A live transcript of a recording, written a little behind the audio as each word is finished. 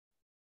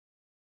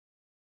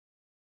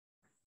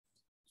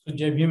So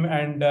Jai Bhim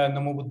and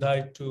Namo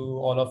Buddhaya to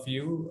all of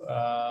you.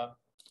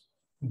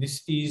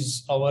 This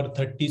is our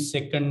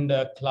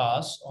 32nd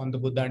class on the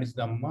Buddha and his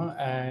Dhamma,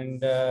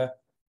 and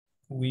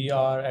we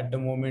are at the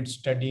moment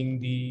studying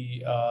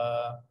the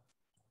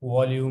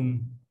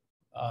volume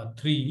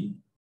 3,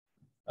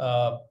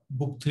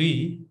 book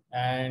 3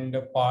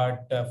 and part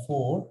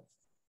 4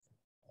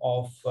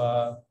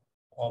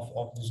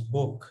 of this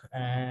book.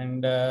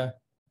 And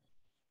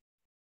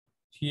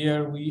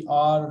here we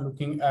are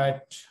looking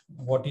at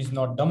what is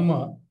not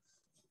Dhamma.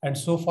 And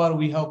so far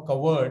we have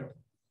covered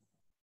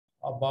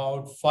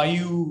about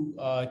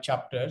 5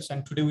 chapters.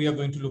 And today we are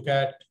going to look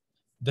at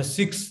the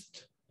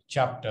 6th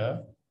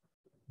chapter,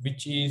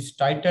 which is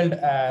titled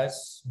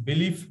as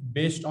Belief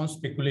Based on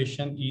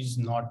Speculation is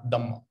Not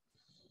Dhamma.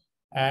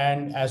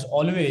 And as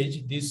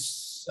always,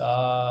 this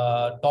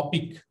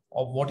topic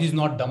of what is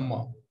not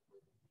Dhamma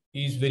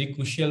is very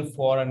crucial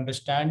for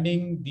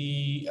understanding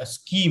the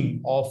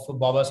scheme of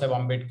Baba Sahib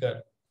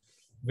Ambedkar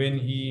when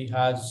he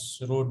has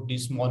wrote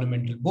this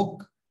monumental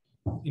book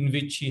in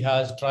which he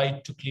has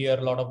tried to clear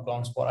a lot of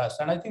grounds for us.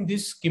 And I think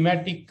this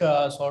schematic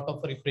sort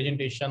of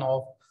representation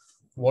of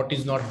what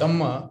is not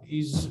Dhamma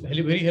is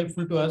very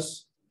helpful to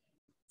us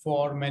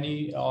for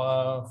many,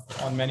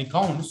 on many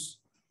counts.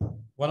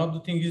 One of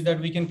the things is that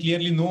we can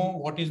clearly know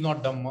what is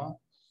not Dhamma,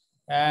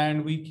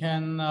 and we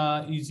can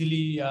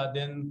easily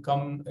then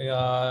come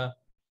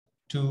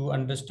to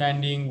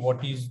understanding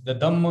what is the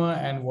Dhamma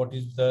and what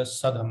is the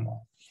Sadhamma.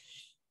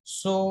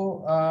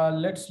 So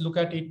let's look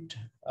at it.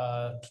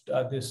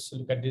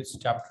 Look at this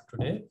chapter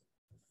today.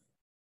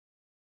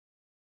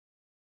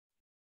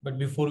 But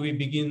before we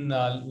begin,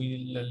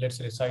 let's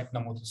recite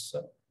Namo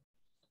Tassa.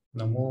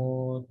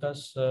 Namo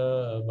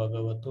Tassa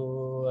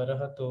Bhagavato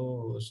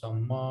Arahato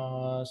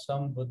Samma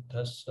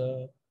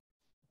Sambuddhassa.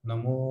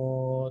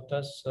 Namo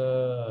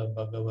Tassa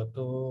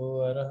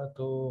Bhagavato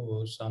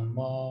Arahato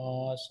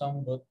Samma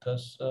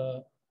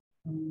Sambuddhassa.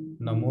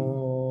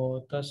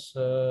 Namo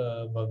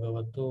Tassa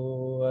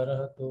Bhagavato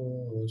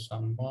Arahato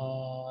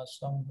Samma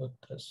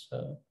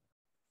Sambuddhassa.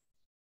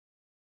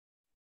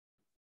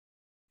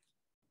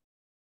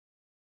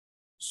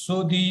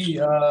 So the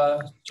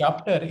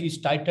chapter is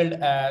titled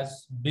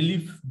as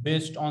Belief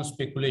Based on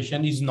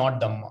Speculation is Not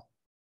Dhamma.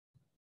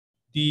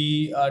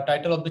 The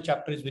title of the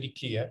chapter is very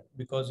clear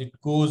because it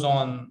goes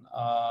on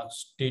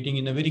stating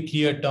in a very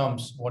clear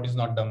terms what is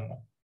not Dhamma.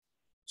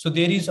 So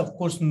there is, of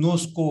course, no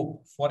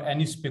scope for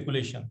any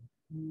speculation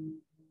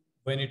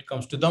when it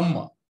comes to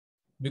Dhamma,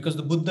 because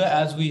the Buddha,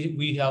 as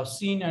we have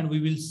seen and we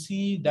will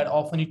see, that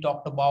often he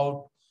talked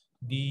about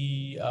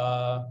the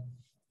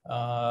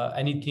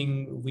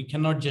anything. We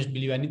cannot just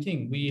believe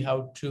anything. We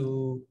have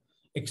to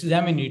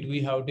examine it.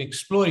 We have to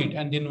explore it,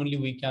 and then only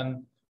we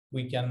can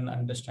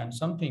understand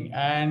something.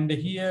 And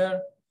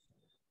here,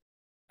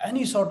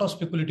 any sort of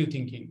speculative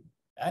thinking,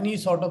 any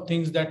sort of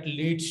things that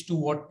leads to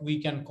what we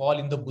can call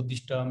in the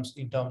Buddhist terms,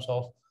 in terms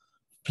of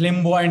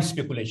flamboyant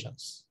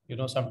speculations. You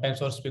know,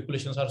 sometimes our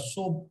speculations are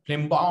so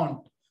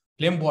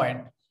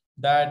flamboyant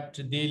that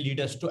they lead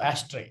us to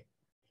astray.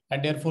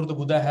 And therefore, the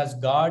Buddha has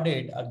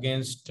guarded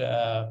against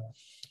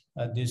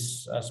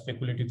this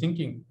speculative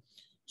thinking.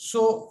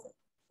 So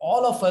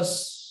all of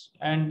us,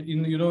 and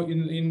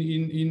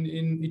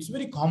it's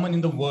very common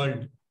in the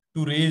world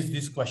to raise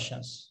these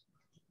questions.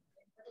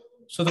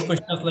 So the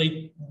questions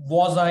like,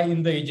 was I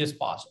in the ages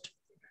past?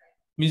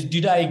 Means,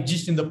 did I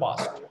exist in the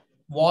past?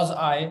 Was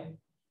I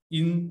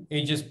in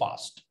ages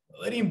past?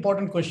 A very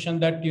important question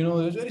that,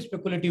 is very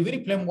speculative,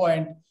 very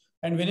flamboyant.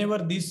 And whenever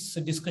this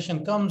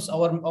discussion comes,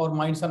 our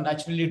minds are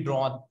naturally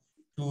drawn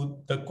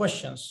to the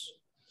questions.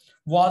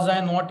 Was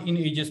I not in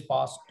ages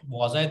past?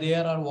 Was I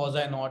there or was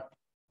I not?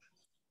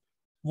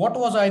 What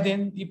was I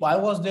then? If I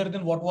was there,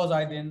 then what was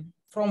I then?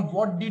 From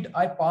what did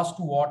I pass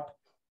to what?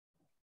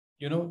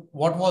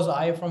 What was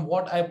I? From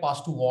what I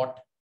passed to what?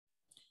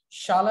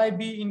 Shall I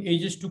be in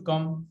ages to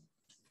come?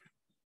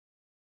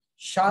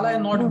 Shall I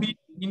not be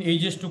in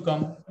ages to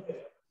come?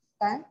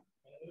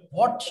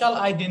 What shall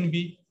I then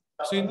be?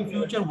 So in the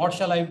future, what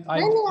shall I then be?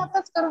 How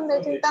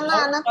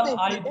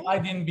shall I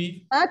then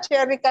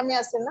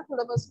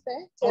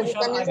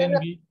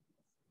be?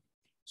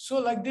 So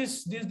like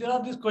this, there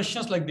are these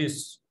questions like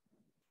this.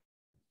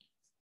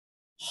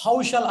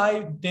 How shall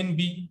I then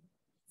be?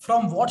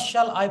 From what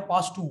shall I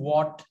pass to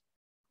what?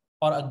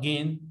 Or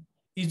again,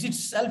 is it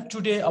self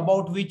today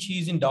about which he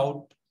is in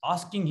doubt,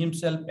 asking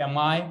himself, am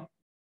I?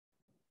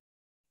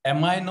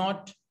 Am I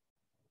not?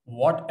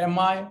 What am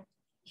I?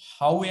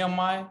 How am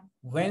I?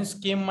 Whence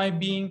came my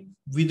being?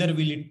 Whither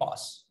will it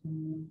pass?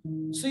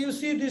 So you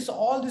see,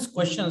 all these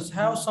questions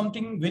have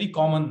something very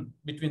common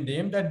between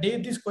them, that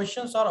these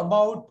questions are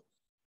about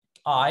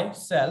I,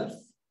 self.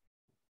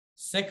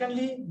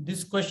 Secondly,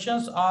 these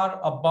questions are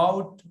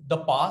about the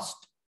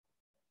past,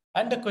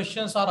 and the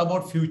questions are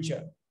about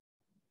future.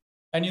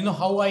 And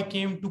how I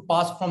came to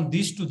pass from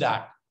this to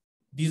that.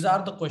 These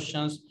are the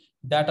questions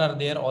that are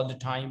there all the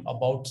time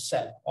about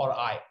self or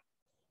I.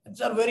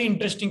 These are very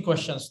interesting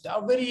questions. They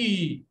are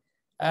very,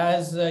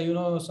 as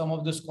some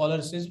of the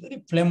scholars say,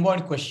 very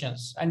flamboyant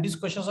questions. And these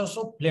questions are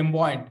so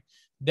flamboyant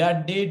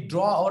that they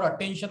draw our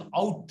attention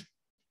out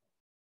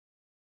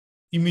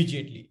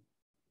immediately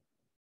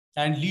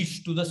and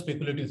leads to the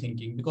speculative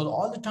thinking, because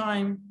all the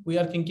time we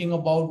are thinking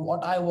about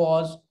what I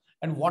was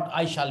and what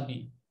I shall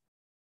be.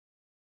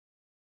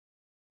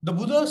 The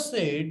Buddha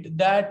said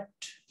that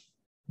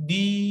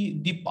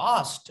the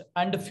past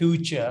and the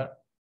future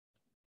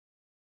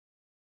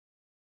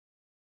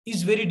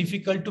is very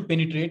difficult to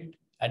penetrate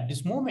at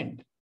this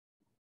moment,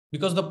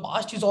 because the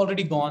past is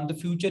already gone, the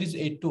future is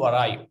yet to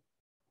arrive.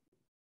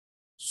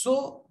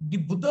 So the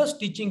Buddha's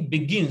teaching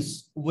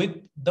begins with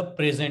the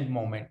present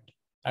moment.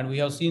 And we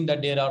have seen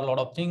that there are a lot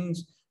of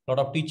things, a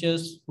lot of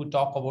teachers who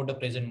talk about the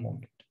present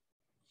moment.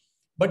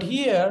 But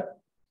here,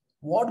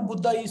 what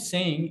Buddha is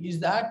saying is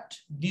that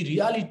the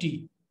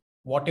reality,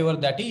 whatever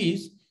that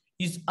is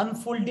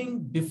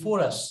unfolding before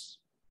us.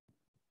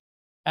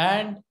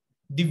 And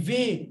the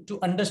way to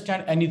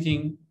understand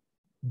anything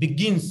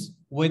begins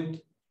with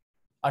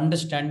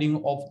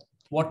understanding of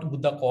what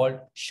Buddha called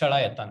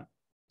Shadayatan,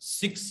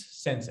 6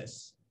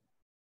 senses.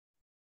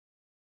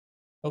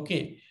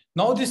 Okay,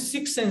 now these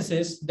 6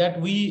 senses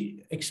that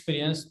we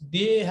experience,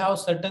 they have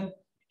certain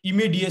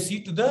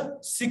immediacy to the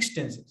 6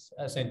 senses.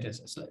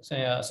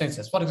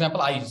 For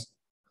example, eyes.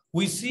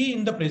 We see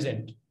in the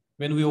present.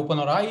 When we open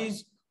our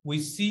eyes, we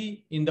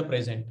see in the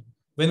present.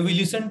 When we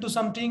listen to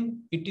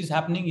something, it is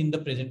happening in the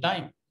present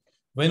time.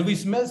 When we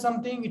smell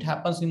something, it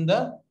happens in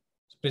the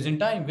present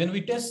time. When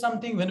we taste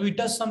something, when we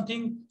touch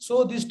something,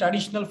 so these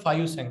traditional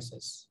 5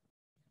 senses.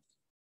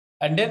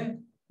 And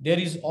then there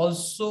is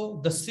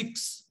also the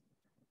 6th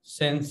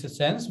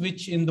sense,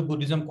 which in the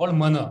Buddhism called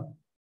mana.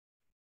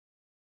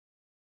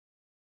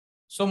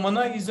 So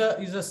mana is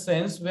a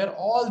sense where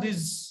all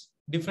these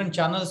different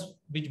channels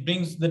which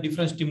brings the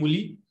different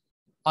stimuli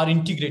are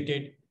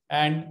integrated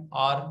and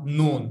are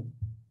known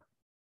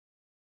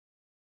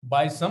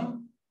by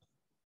some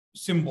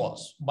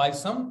symbols, by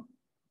some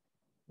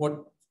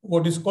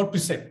what is called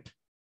precept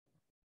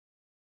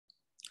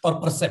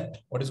or percept,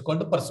 what is called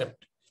the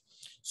percept.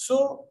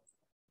 So,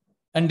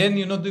 and then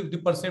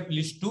the percept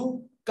leads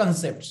to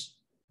concepts,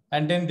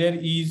 and then there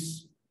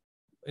is,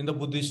 in the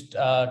Buddhist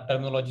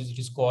terminologies, it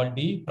is called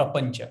the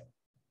prapancha,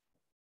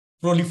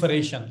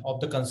 proliferation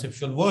of the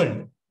conceptual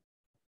world.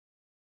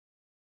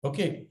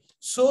 Okay,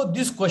 so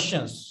these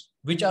questions,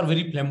 which are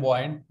very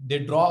flamboyant, they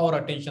draw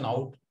our attention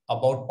out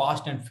about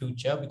past and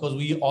future, because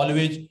we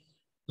always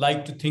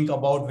like to think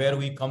about where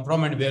we come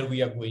from and where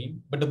we are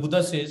going. But the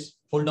Buddha says,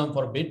 hold on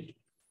for a bit.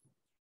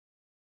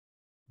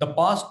 The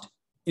past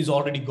is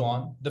already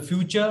gone. The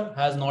future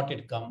has not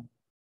yet come.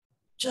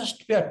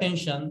 Just pay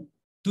attention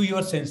to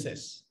your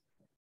senses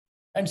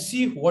and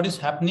see what is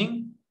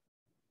happening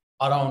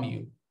around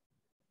you.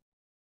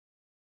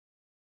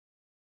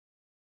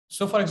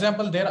 So, for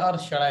example, there are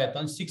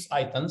Shadayatans, 6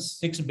 items,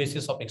 6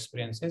 bases of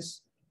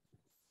experiences.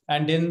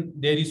 And then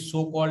there is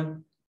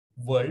so-called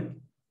world.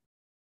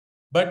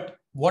 But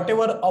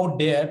whatever out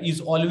there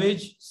is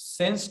always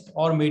sensed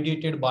or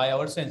mediated by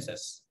our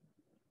senses.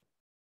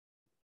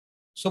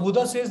 So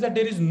Buddha says that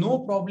there is no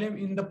problem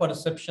in the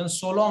perception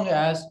so long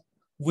as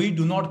we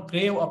do not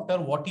crave after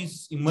what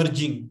is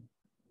emerging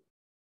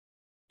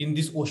in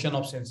this ocean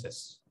of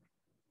senses.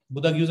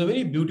 Buddha gives a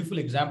very beautiful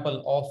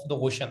example of the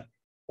ocean.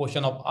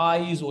 Ocean of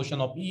eyes,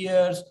 ocean of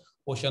ears,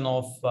 ocean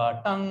of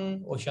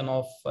tongue, ocean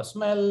of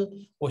smell,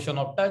 ocean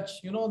of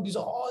touch. These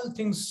are all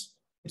things.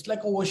 It's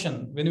like an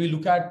ocean. When we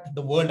look at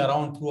the world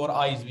around through our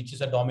eyes, which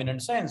is a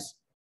dominant sense,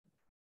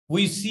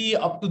 we see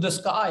up to the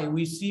sky,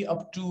 we see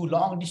up to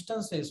long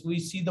distances, we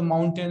see the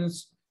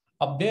mountains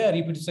up there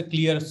if it is a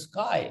clear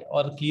sky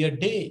or a clear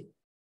day.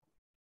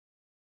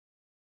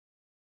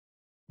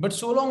 But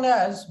so long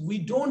as we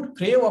don't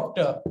crave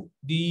after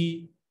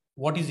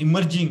what is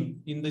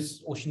emerging in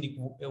this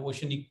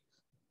oceanic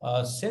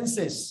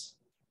senses,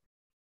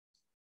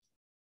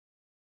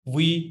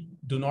 we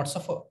do not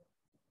suffer.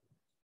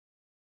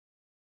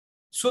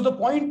 So the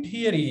point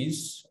here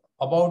is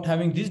about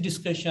having this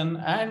discussion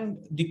and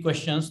the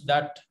questions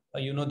that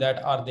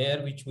that are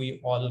there, which we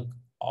all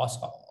ask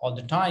all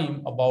the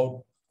time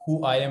about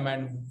who I am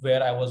and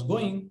where I was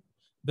going.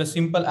 The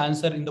simple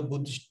answer in the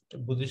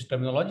Buddhist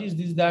terminology is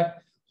this: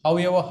 that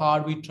however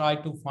hard we try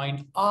to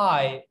find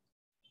I,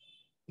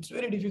 it's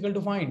very difficult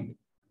to find.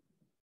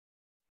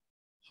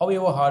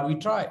 However hard we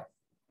try.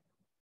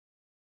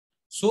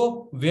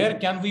 So where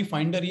can we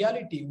find the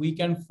reality? We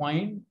can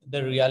find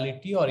the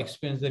reality or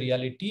experience the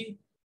reality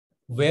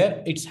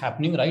where it's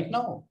happening right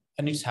now.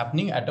 And it's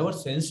happening at our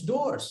sense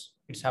doors.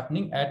 It's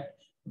happening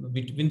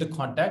between the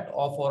contact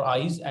of our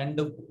eyes and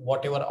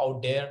whatever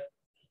out there,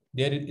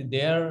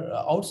 they're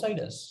outside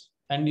us.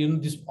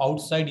 And this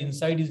outside,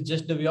 inside is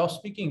just the way of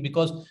speaking,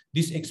 because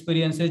these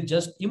experiences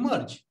just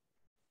emerge.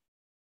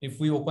 If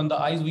we open the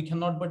eyes, we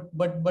cannot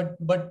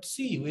but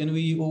see. When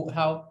we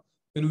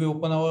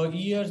open our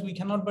ears, we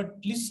cannot but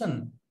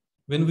listen.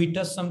 When we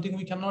touch something,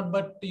 we cannot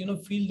but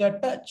feel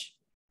that touch.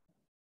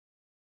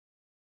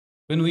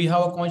 When we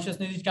have a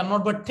consciousness, it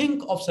cannot but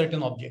think of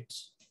certain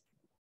objects.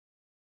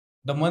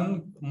 The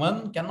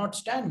man cannot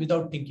stand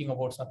without thinking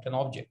about certain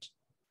objects,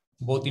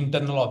 both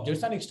internal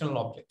objects and external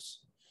objects.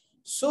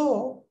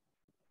 So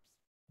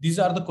these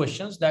are the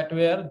questions that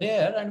were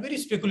there and very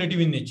speculative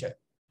in nature.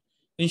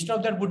 Instead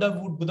of that,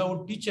 Buddha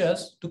would teach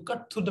us to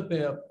cut through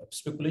the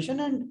speculation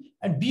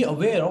and be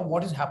aware of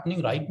what is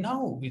happening right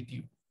now with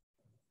you.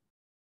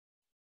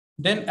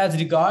 Then as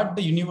regard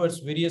the universe,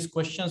 various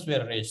questions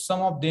were raised.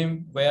 Some of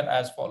them were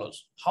as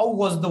follows. How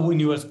was the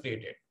universe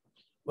created?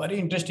 Very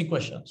interesting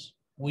questions.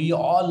 We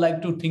all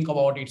like to think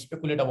about it,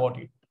 speculate about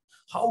it.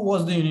 How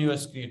was the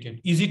universe created?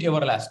 Is it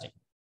everlasting?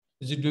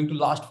 Is it going to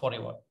last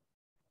forever?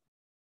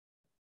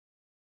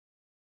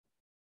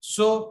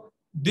 So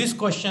these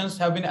questions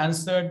have been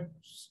answered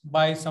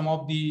by some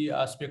of the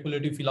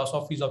speculative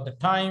philosophies of the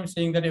time,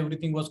 saying that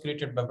everything was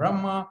created by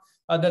Brahma.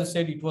 Others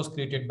said it was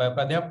created by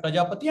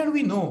Prajapati. And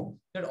we know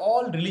that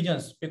all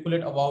religions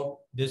speculate about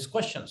these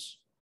questions.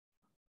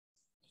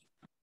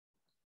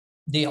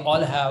 They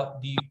all have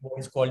what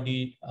is called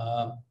the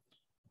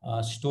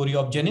story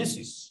of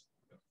Genesis,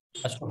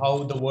 as to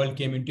how the world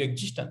came into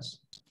existence.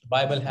 The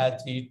Bible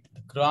has it,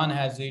 the Quran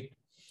has it,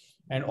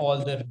 and all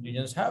the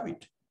religions have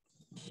it.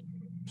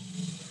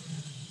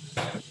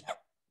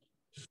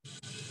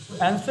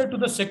 Answer to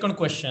the second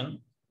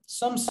question,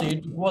 some said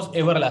it was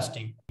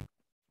everlasting.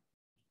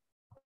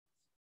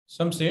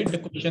 Some said the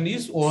question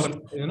is, or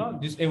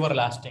this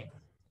everlasting.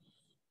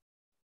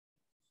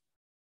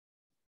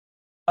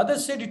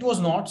 Others said it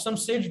was not. Some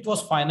said it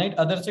was finite.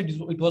 Others said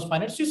it was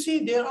finite. So you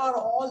see, there are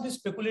all these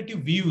speculative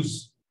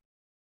views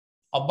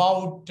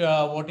about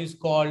what is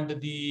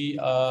called the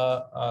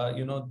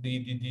about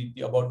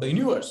the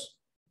universe.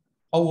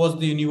 How was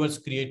the universe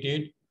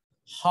created?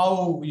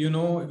 How,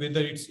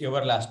 whether it's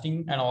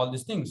everlasting and all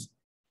these things.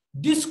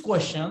 These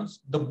questions,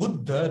 the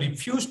Buddha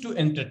refused to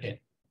entertain.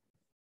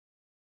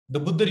 The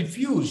Buddha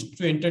refused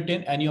to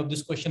entertain any of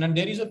this question. And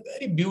there is a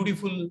very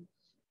beautiful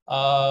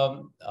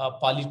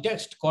Pali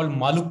text called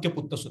Malukya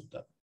Putta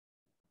Sutta,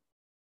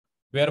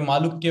 where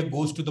Malukya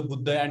goes to the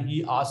Buddha and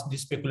he asks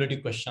these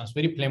speculative questions,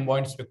 very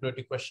flamboyant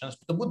speculative questions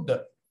to the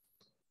Buddha.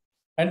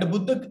 And the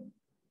Buddha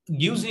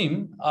gives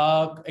him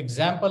an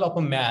example of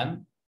a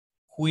man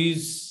who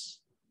is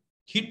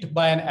hit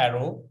by an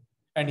arrow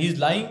and he's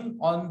lying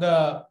on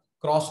the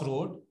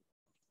crossroad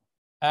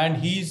and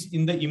he's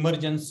in the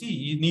emergency.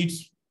 He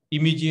needs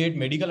immediate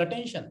medical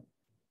attention.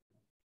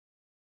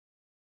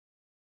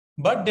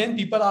 But then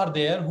people are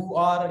there who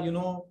are,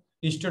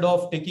 instead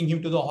of taking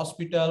him to the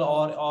hospital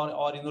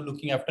or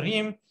looking after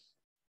him,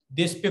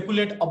 they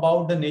speculate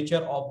about the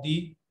nature of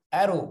the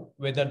arrow,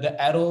 whether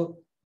the arrow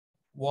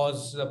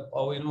was,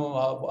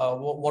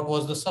 what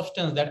was the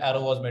substance that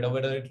arrow was made of,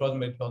 whether it was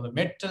made from the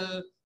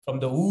metal, from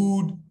the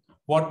wood,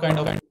 what kind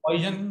of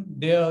poison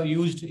they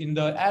used in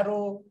the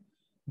arrow,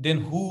 then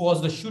who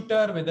was the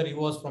shooter, whether he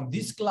was from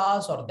this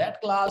class or that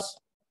class.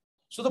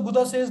 So the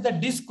Buddha says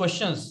that these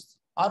questions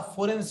are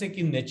forensic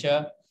in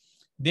nature.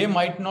 They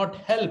might not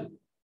help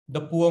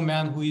the poor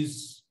man who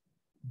is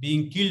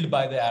being killed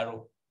by the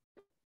arrow.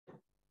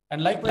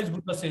 And likewise,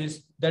 Buddha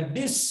says that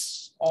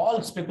these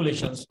all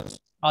speculations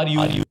are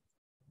used.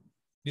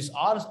 These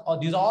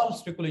all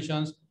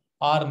speculations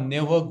are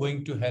never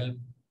going to help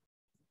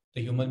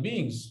the human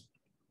beings.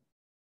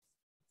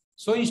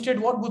 So instead,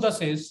 what Buddha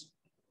says,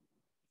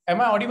 am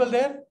I audible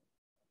there?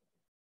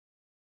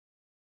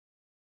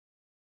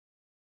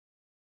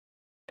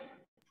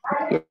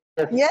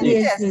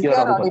 Yes, you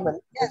are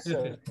audible. Yes.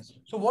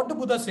 So what the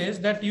Buddha says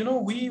that,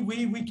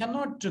 we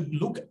cannot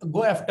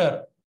go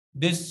after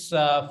this,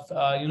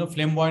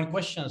 flamboyant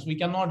questions. We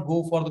cannot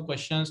go for the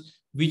questions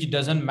which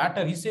doesn't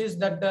matter. He says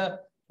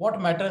that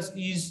what matters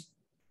is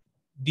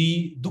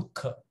the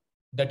dukkha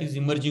that is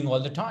emerging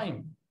all the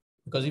time.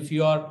 Because if we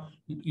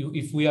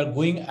are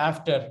going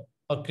after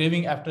or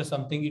craving after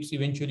something, it's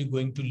eventually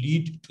going to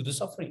lead to the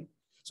suffering.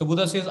 So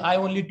Buddha says, I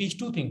only teach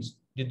two things,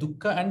 the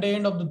dukkha and the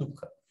end of the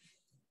dukkha.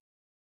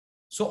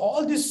 So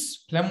all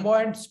these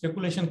flamboyant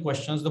speculation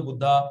questions, the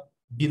Buddha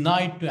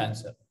denied to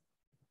answer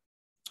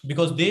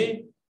because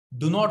they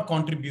do not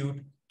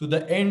contribute to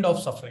the end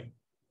of suffering.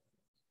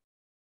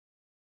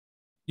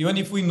 Even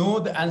if we know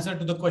the answer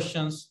to the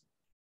questions,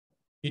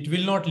 it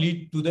will not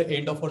lead to the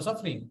end of our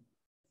suffering.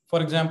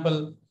 For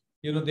example,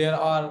 there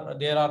are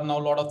now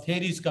a lot of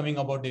theories coming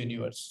about the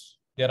universe.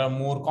 There are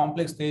more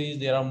complex theories,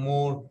 there are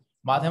more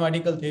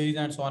mathematical theories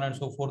and so on and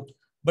so forth,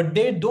 but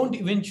they don't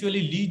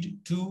eventually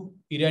lead to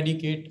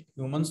eradicate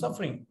human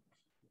suffering.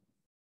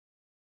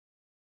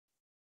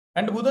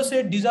 And Buddha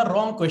said these are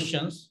wrong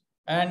questions.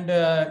 And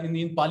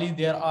in Pali,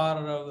 there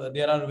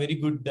are very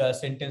good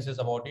sentences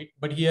about it.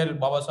 But here,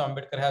 Baba Sahib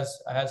Ambedkar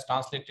has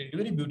translated it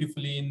very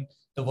beautifully in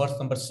the verse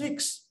number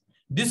 6.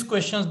 These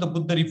questions the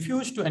Buddha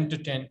refused to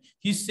entertain.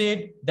 He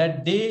said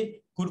that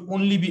they could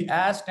only be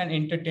asked and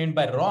entertained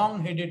by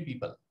wrong-headed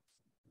people.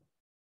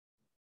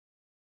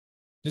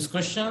 These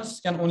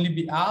questions can only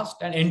be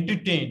asked and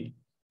entertained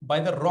by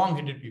the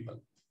wrong-headed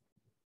people.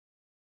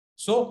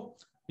 So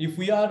if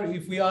we are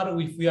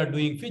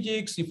doing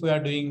physics, if we are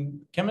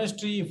doing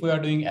chemistry, if we are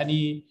doing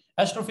any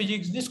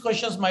astrophysics, these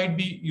questions might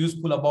be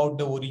useful about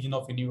the origin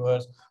of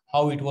universe,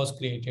 how it was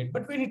created.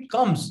 But when it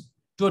comes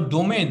to a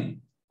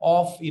domain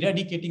of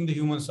eradicating the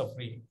human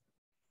suffering,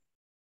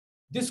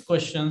 these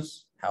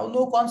questions have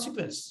no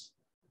consequence.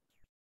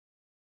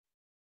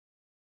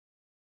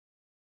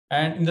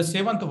 And in the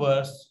 7th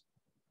verse,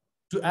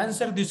 to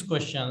answer these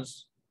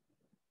questions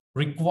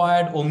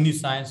required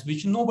omniscience,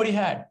 which nobody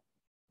had.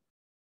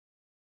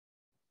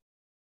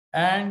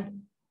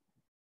 And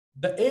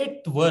the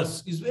 8th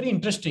verse is very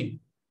interesting.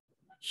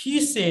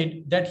 He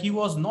said that he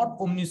was not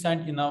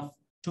omniscient enough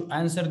to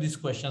answer these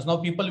questions. Now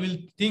people will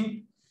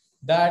think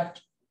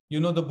that, the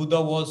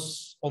Buddha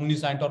was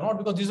omniscient or not,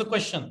 because this is a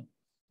question.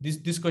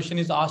 This question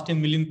is asked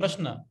in Million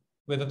Prashna,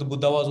 whether the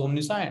Buddha was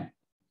omniscient.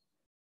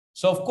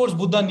 So of course,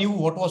 Buddha knew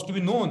what was to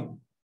be known.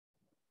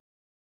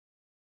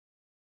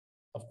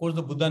 Of course,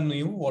 the Buddha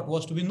knew what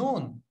was to be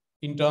known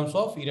in terms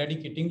of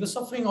eradicating the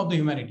suffering of the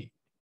humanity.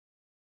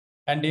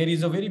 And there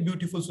is a very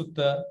beautiful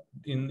sutta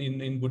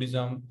in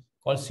Buddhism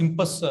called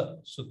Simpasa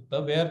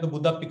Sutta, where the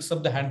Buddha picks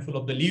up the handful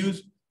of the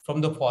leaves from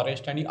the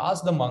forest and he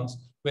asks the monks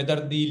whether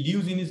the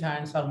leaves in his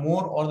hands are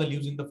more or the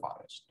leaves in the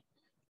forest.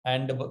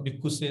 And the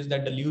Bhikkhu says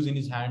that the leaves in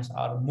his hands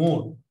are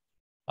more,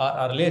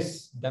 are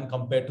less than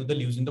compared to the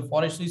leaves in the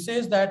forest. So he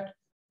says that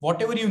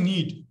whatever you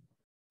need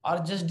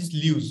are just these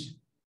leaves.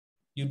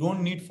 You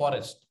don't need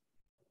forest.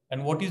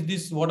 And what is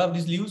this? What are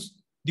these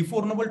leaves? The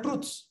Four Noble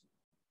Truths.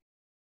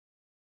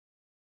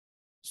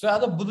 So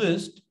as a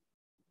Buddhist,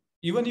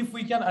 even if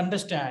we can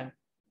understand,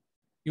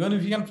 even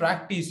if we can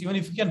practice, even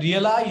if we can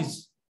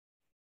realize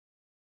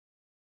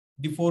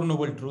the Four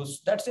Noble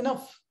Truths, that's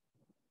enough.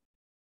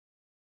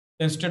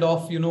 Instead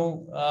of,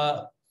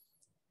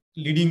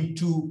 leading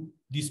to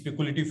these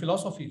speculative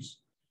philosophies.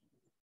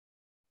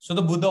 So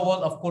the Buddha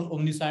was, of course,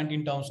 omniscient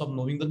in terms of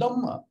knowing the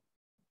Dhamma.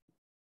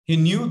 He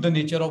knew the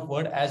nature of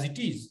word as it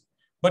is.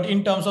 But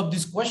in terms of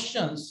these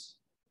questions,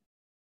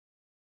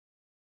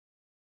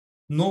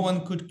 no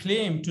one could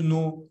claim to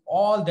know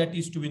all that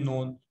is to be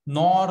known,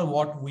 nor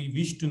what we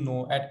wish to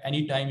know at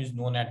any time is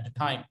known at the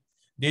time.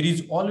 There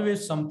is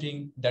always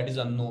something that is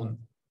unknown.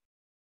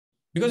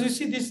 Because you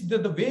see,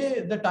 the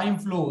way the time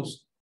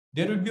flows,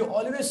 there will be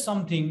always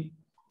something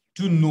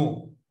to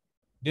know.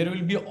 There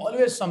will be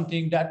always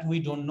something that we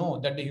don't know,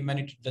 that the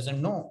humanity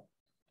doesn't know.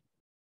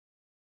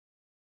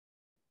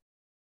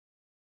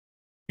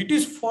 It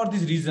is for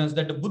these reasons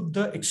that the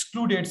Buddha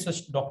excluded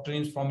such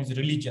doctrines from his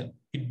religion.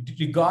 He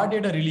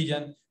regarded a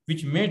religion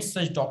which made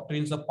such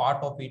doctrines a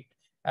part of it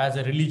as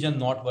a religion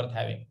not worth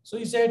having. So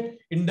he said,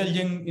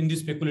 indulging in this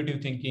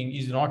speculative thinking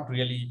is not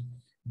really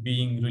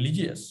being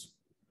religious.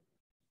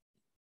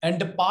 And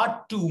the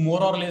part 2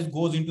 more or less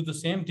goes into the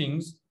same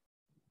things,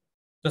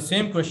 the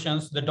same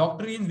questions. The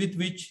doctrines with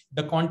which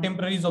the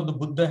contemporaries of the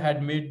Buddha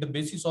had made the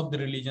basis of the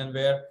religion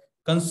were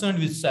concerned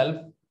with self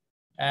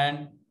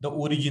and the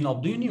origin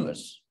of the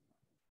universe.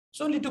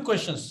 So only 2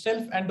 questions,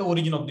 self and the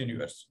origin of the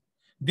universe.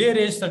 They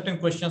raised certain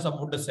questions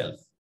about the self.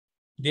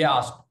 They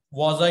asked,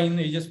 was I in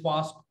ages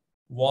past?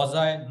 Was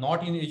I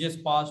not in ages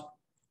past?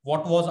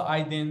 What was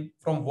I then?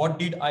 From what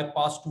did I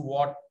pass to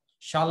what?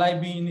 Shall I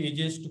be in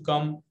ages to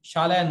come?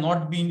 Shall I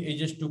not be in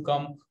ages to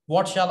come?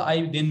 What shall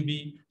I then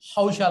be?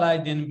 How shall I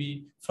then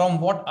be? From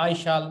what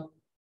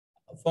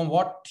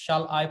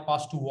shall I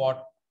pass to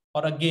what?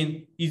 Or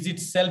again, is it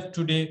self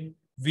today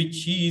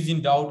which he is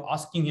in doubt,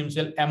 asking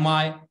himself, am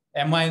I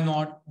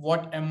not?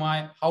 What am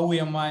I? How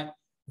am I?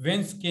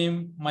 Whence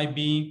came my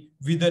being?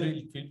 Whither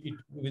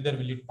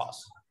will it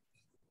pass?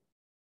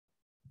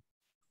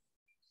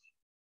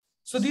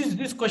 So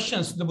these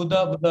questions, the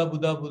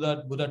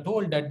Buddha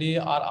told that they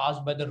are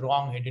asked by the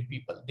wrong-headed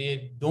people.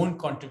 They don't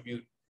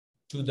contribute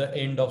to the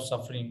end of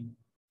suffering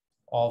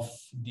of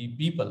the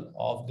people,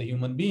 of the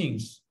human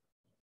beings.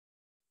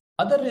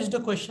 Others raised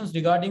the questions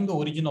regarding the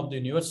origin of the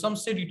universe. Some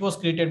said it was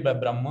created by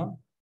Brahma.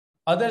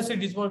 Others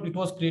said it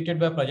was created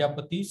by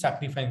Prajapati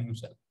sacrificing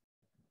himself.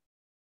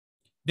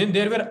 Then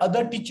there were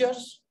other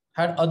teachers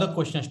had other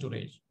questions to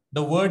raise.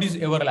 The word is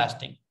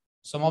everlasting.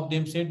 Some of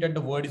them said that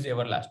the word is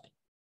everlasting.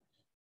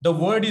 The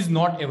word is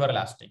not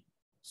everlasting.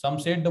 Some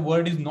said the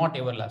word is not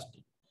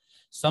everlasting.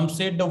 Some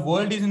said the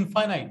world is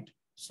infinite.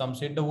 Some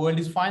said the world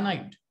is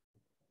finite.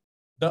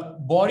 The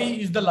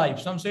body is the life.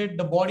 Some said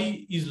the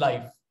body is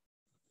life.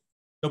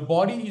 The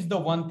body is the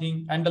one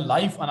thing and the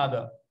life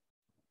another.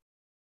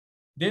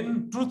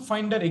 Then truth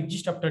finder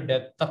exists after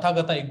death.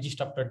 Tathagata exists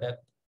after death.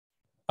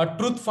 A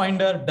truth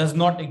finder does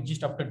not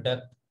exist after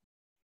death.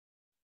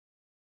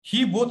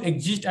 He both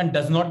exists and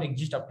does not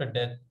exist after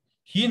death.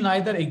 He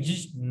neither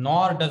exists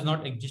nor does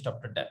not exist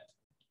after death.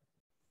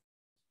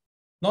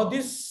 Now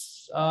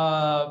this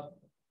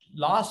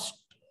last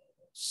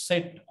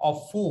set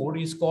of 4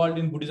 is called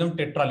in Buddhism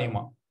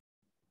tetralemma.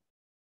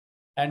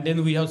 And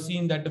then we have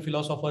seen that the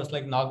philosophers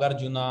like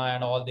Nagarjuna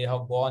and all, they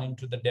have gone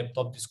into the depth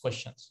of these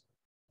questions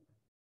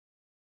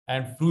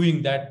and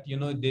proving that,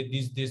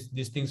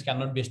 these things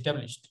cannot be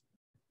established.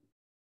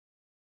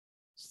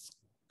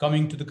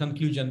 Coming to the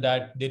conclusion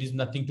that there is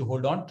nothing to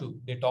hold on to.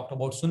 They talked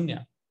about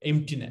sunya,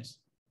 emptiness,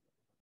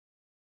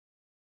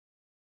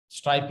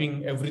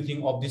 striping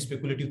everything of this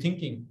speculative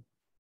thinking.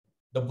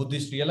 The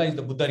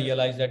Buddha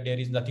realized that there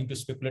is nothing to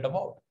speculate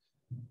about.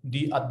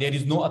 There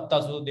is no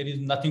atta, so there is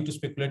nothing to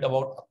speculate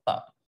about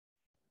atta.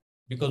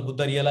 because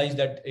Buddha realized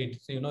that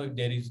it's,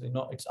 there is,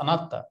 it's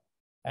anatta.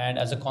 And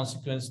as a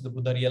consequence, the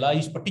Buddha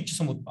realized paticca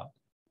samutpad.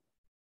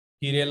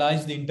 He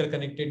realized the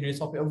interconnectedness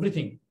of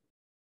everything.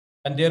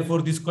 And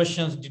therefore, these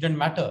questions didn't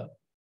matter.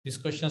 These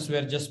questions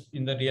were just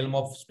in the realm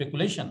of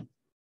speculation.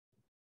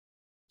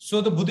 So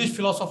the Buddhist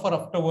philosopher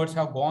afterwards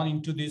have gone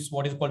into this,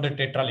 what is called the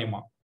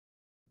tetralemma.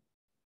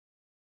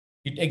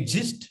 It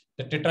exists.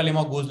 The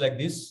tetralemma goes like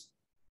this.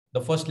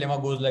 The first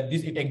lemma goes like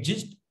this. It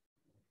exists.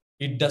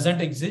 It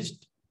doesn't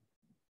exist.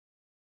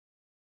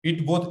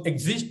 It both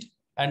exists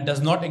and does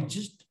not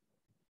exist.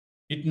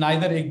 It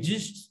neither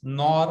exists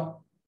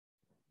nor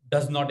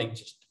does not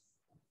exist.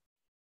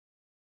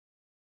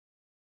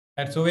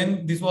 And so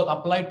when this was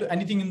applied to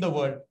anything in the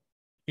world,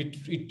 it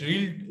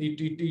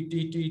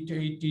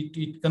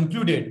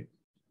concluded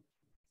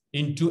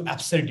into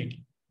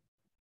absurdity.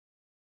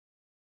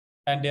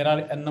 And there are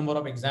a number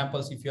of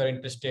examples if you are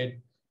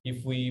interested.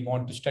 If we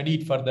want to study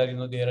it further,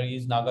 there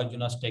is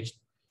Nagarjuna's text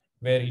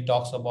where he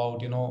talks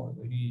about,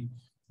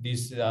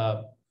 this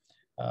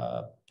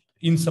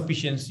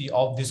insufficiency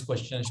of these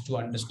questions to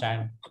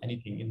understand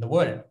anything in the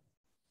world.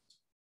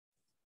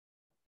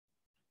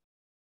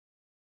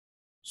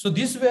 So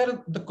these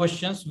were the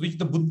questions which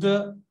the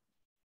Buddha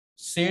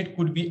said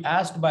could be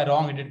asked by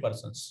wrong-headed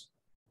persons.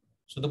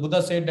 So the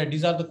Buddha said that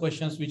these are the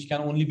questions which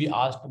can only be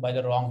asked by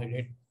the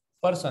wrong-headed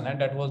person,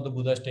 and that was the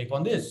Buddha's take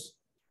on this.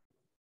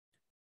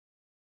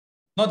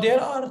 Now,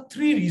 there are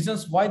three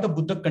reasons why the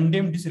Buddha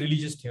condemned these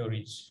religious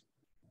theories.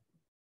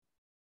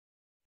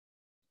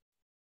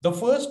 The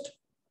first,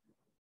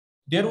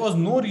 there was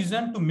no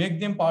reason to make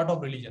them part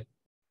of religion.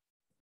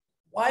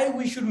 Why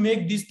we should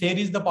make these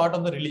theories the part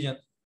of the religion?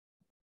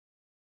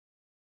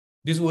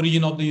 This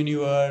origin of the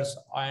universe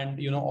and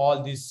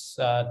all this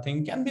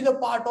thing can be the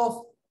part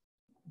of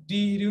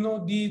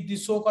the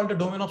so-called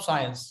domain of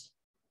science,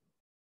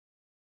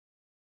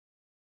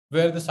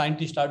 where the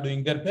scientists are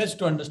doing their best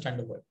to understand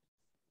the world.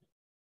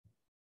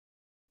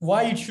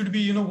 Why it should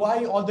be,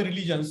 why all the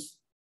religions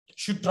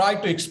should try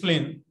to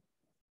explain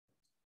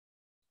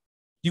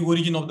the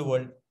origin of the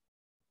world.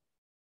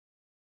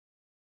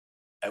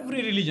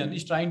 Every religion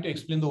is trying to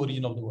explain the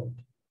origin of the world,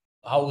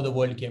 how the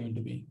world came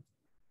into being.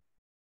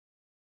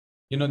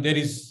 There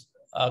is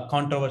a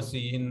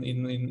controversy in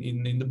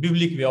the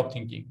biblical way of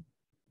thinking,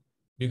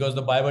 because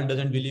the Bible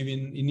doesn't believe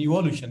in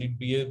evolution. It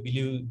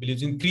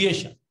believes in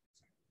creation.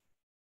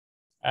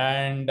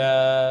 And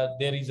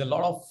there is a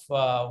lot of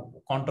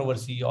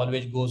controversy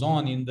always goes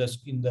on in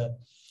the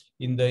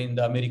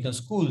American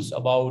schools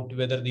about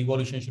whether the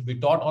evolution should be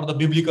taught or the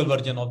biblical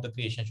version of the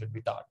creation should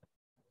be taught.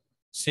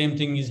 Same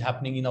thing is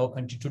happening in our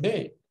country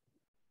today,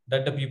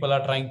 that the people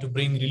are trying to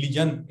bring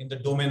religion in the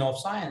domain of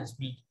science,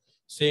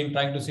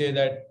 trying to say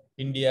that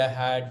India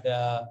had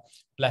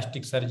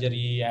plastic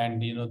surgery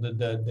and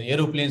the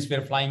aeroplanes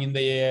were flying in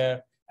the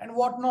air and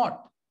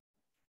whatnot.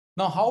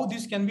 Now, how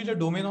this can be the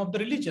domain of the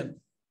religion?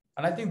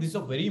 And I think this is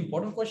a very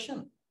important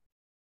question.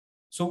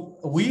 So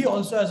we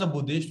also as a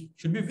Buddhist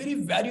should be very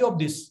wary of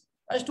this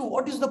as to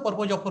what is the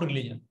purpose of a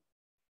religion.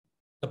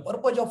 The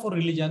purpose of a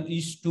religion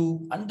is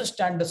to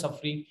understand the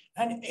suffering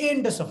and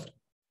end the suffering.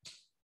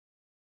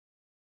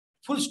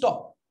 Full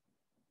stop.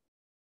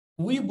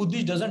 We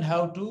Buddhists doesn't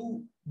have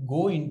to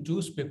go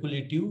into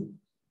speculative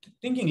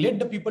thinking. Let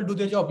the people do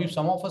their job. If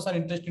some of us are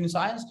interested in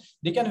science,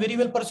 they can very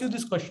well pursue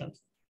this question.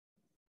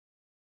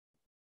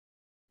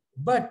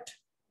 But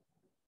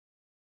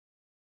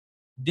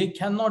they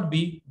cannot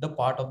be the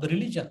part of the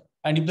religion.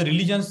 And if the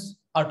religions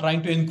are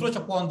trying to encroach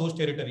upon those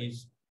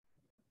territories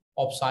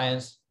of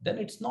science, then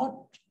it's not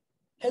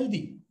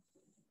healthy.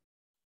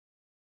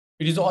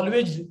 It is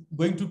always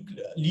going to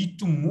lead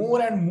to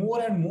more and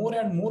more and more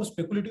and more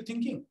speculative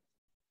thinking.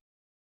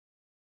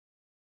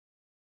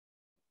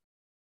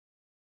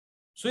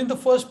 So in the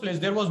first place,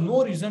 there was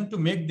no reason to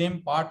make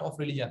them part of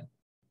religion.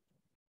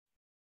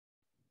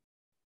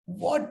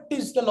 What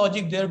is the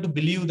logic there to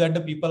believe that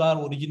the people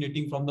are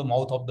originating from the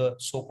mouth of the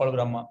so-called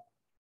Brahma?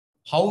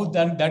 How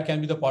then that can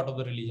be the part of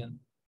the religion?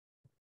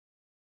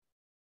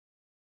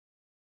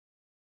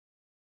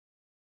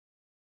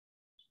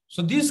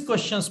 So these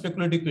questions,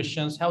 speculative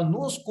questions, have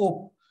no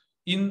scope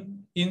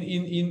in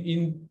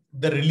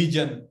the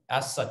religion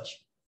as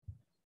such.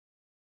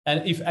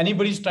 And if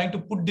anybody is trying to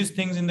put these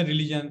things in the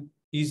religion,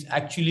 is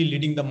actually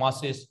leading the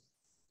masses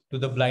to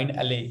the blind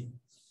alley.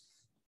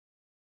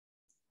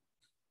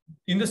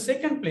 In the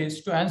second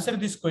place, to answer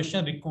this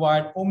question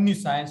required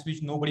omniscience,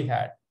 which nobody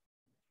had.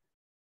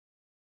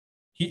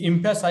 He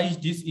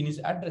emphasized this in his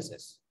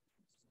addresses.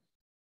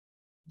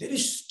 There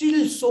is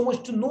still so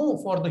much to know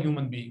for the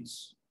human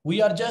beings.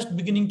 We are just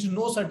beginning to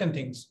know certain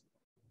things.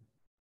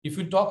 If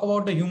we talk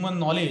about the human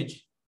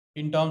knowledge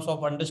in terms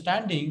of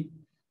understanding,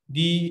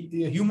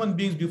 the human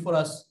beings before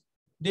us,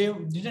 they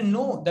didn't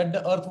know that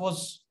the earth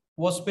was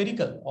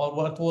spherical,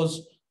 or earth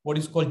was what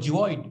is called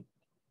geoid.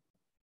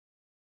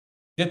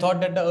 They thought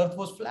that the earth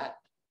was flat.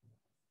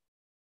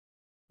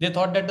 They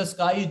thought that the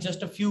sky is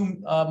just a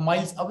few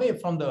miles away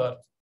from the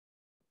earth.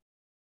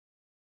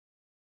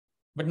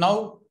 But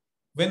now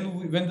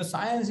when the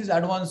science is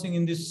advancing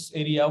in this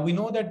area, we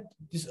know that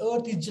this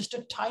earth is just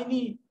a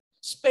tiny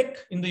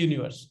speck in the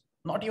universe,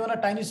 not even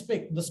a tiny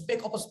speck, the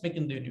speck of a speck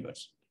in the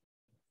universe.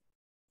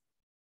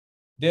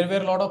 There were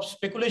a lot of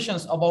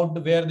speculations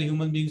about where the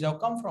human beings have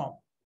come from.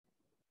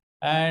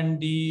 And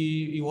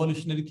the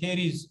evolutionary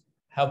theories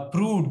have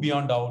proved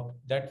beyond doubt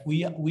that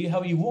we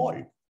have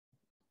evolved.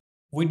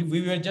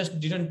 We were just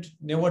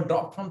never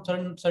dropped from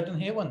certain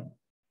heaven.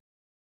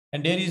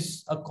 And there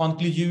is a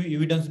conclusive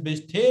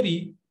evidence-based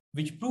theory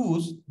which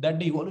proves that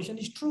the evolution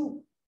is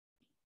true.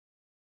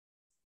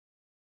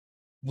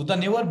 Buddha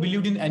never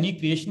believed in any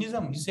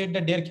creationism. He said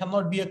that there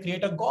cannot be a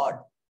creator God.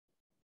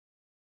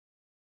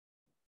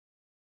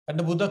 And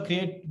the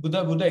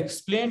Buddha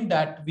explained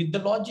that with the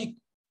logic.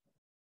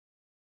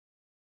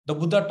 The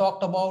Buddha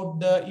talked about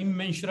the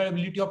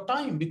immeasurability of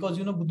time because,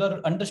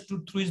 Buddha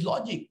understood through his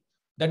logic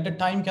that the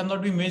time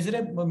cannot be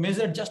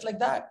measured just like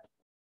that.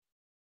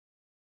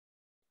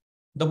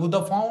 The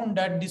Buddha found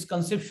that this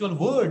conceptual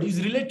world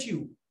is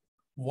relative.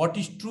 What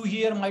is true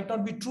here might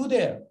not be true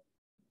there.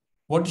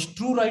 What is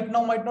true right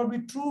now might not be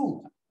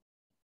true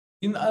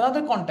in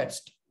another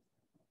context.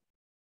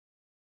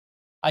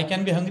 I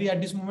can be hungry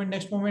at this moment,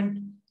 next moment,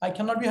 I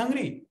cannot be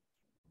hungry.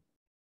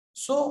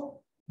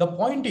 So the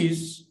point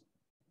is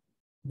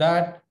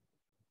that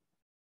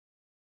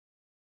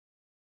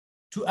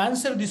to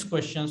answer these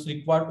questions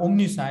required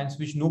omniscience,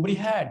 which nobody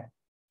had.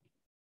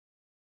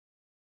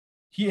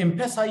 He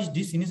emphasized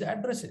this in his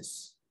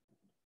addresses.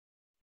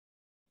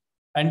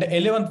 And the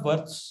 11th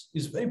verse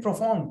is very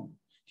profound.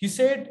 He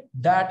said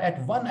that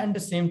at one and the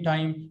same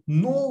time,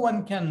 no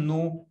one can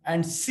know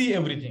and see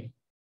everything.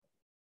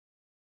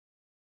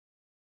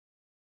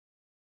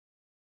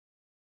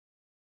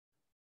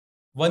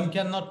 One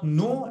cannot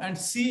know and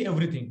see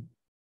everything.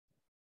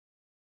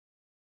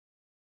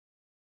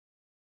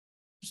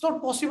 It's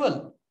not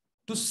possible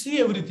to see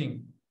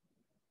everything.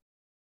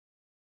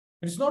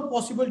 It's not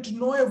possible to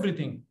know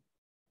everything.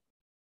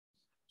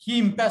 He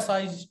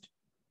emphasized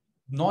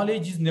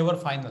knowledge is never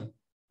final.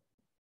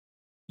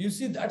 You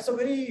see, that's a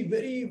very,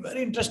 very,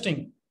 very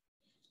interesting.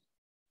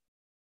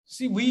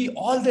 See,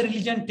 all the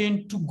religion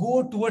tend to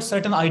go towards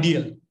certain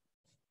ideal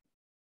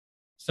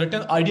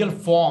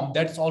form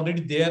that's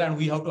already there and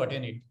we have to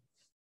attain it.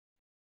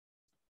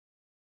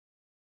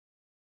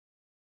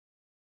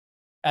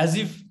 As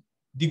if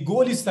the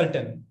goal is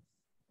certain,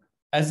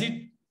 as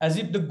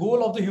if the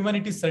goal of the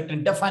humanity is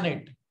certain,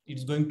 definite,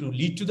 it's going to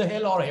lead to the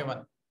hell or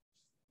heaven.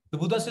 The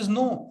Buddha says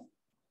no.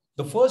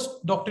 The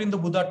first doctrine the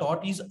Buddha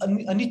taught is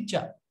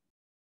anicca.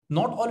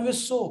 Not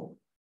always so.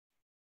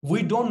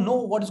 We don't know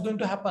what is going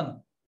to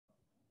happen.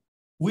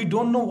 We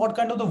don't know what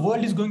kind of the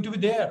world is going to be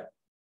there.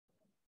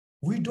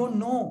 We don't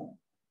know.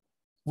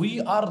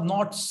 We are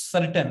not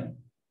certain.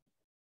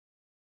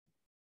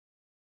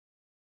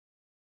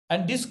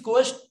 And this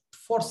quest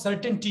for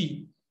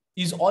certainty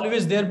is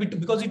always there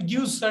because it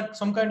gives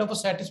some kind of a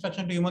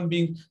satisfaction to human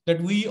beings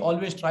that we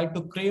always try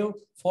to crave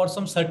for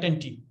some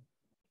certainty.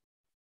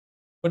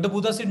 But the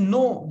Buddha said,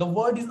 no, the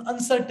world is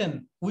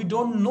uncertain. We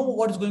don't know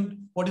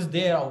what is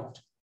there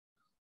out.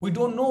 We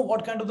don't know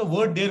what kind of the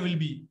world there will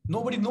be.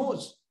 Nobody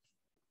knows.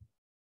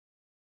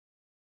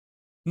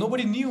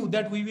 Nobody knew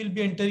that we will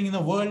be entering in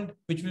a world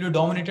which will be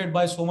dominated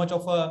by so much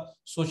of a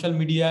social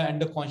media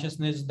and the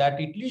consciousness that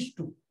it leads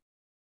to.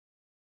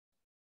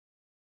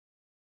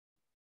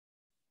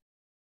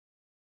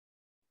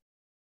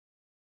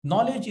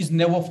 Knowledge is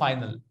never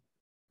final.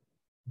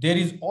 There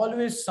is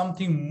always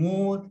something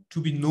more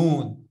to be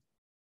known.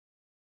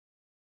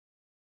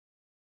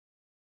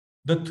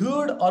 The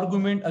third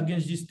argument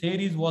against these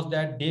theories was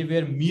that they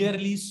were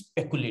merely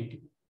speculative.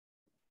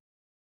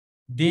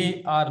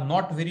 They are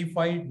not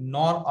verified,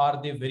 nor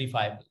are they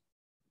verifiable.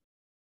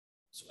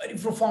 It's very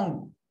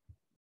profound.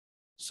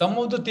 Some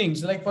of the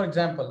things, like for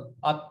example,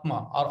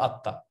 Atma or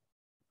Atta.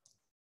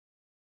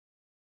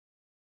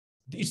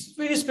 It's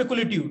very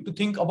speculative to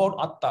think about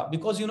Atta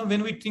because,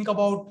 when we think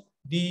about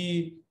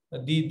the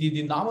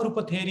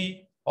Nama-Rupa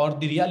theory or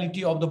the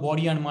reality of the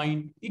body and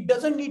mind, it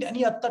doesn't need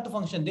any Atta to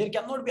function. There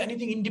cannot be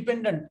anything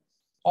independent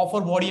of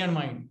our body and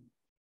mind.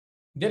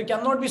 There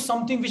cannot be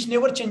something which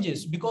never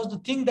changes because the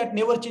thing that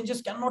never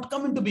changes cannot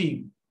come into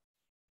being.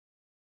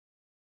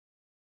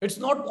 It's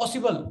not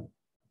possible.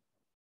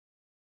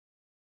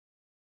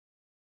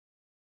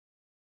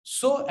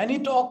 So any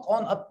talk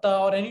on Atta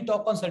or any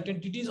talk on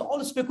certainty is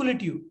all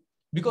speculative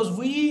because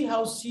we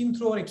have seen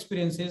through our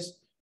experiences,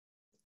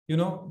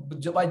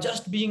 by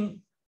just being,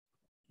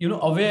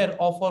 aware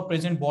of our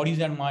present bodies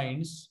and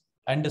minds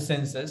and the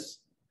senses,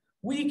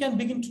 we can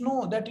begin to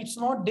know that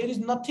there is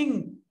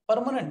nothing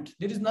permanent.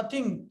 There is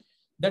nothing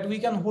that we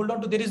can hold on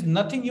to. There is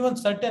nothing even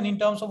certain in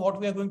terms of what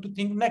we are going to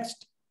think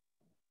next.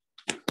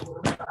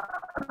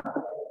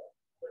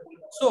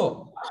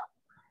 So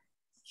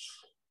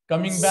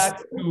coming back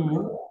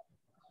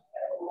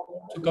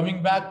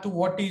to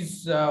what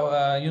is,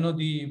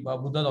 the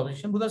Buddha's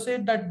objection, Buddha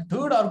said that the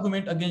third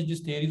argument against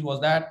these theories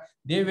was that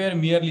they were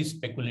merely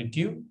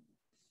speculative.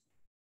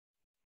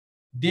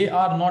 They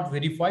are not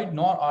verified,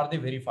 nor are they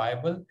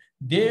verifiable.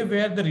 They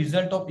were the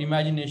result of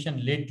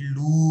imagination let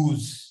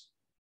loose.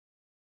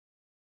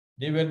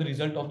 They were the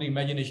result of the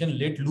imagination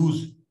let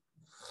loose.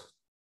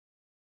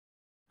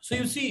 So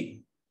you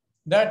see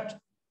that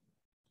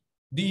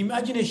the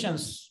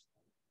imaginations,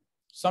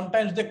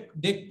 sometimes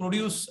they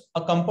produce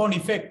a compound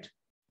effect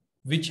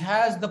which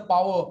has the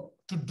power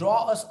to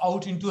draw us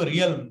out into a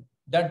realm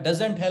that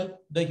doesn't help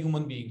the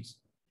human beings.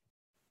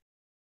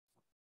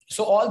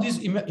 So all these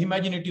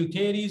imaginative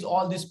theories,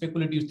 all these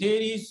speculative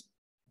theories,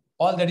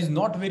 all that is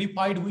not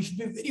verified, we should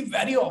be very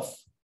wary of.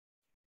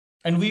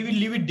 And we will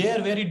leave it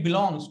there where it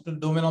belongs, to the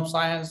domain of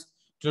science,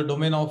 to the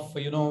domain of,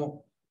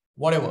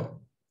 whatever.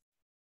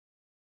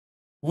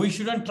 We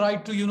shouldn't try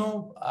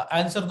to,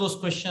 answer those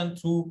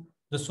questions through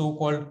the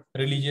so-called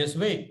religious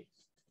way,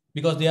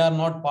 because they are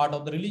not part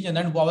of the religion.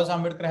 And Baba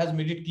Ambedkar has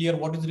made it clear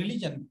what is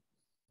religion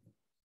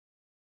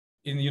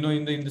in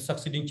the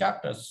succeeding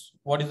chapters.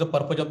 What is the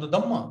purpose of the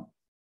Dhamma?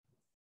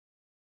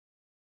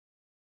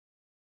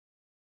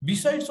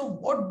 Besides, of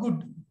what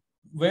good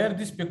were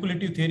the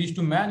speculative theories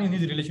to man in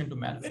his relation to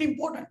man? Very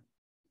important.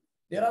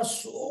 There are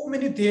so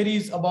many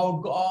theories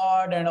about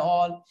God and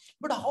all,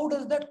 but how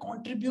does that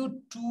contribute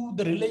to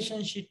the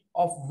relationship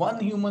of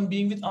one human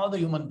being with another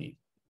human being?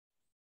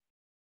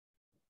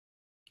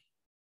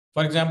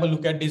 For example,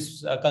 look at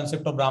this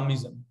concept of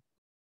Brahmanism.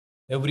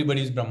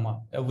 Everybody is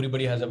Brahma.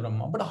 Everybody has a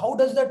Brahma. But how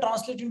does that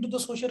translate into the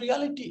social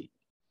reality,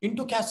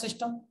 into caste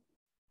system?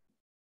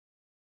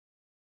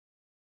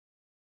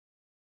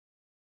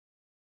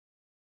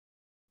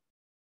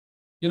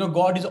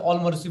 God is all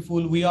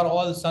merciful. We are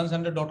all sons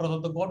and daughters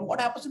of the God. What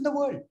happens in the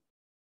world?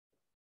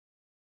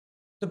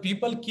 The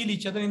people kill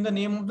each other in the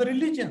name of the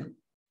religion.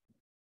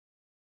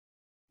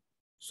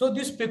 So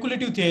these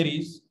speculative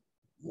theories,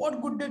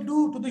 what good they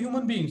do to the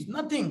human beings?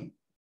 Nothing.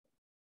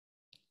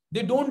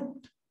 They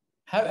don't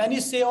have any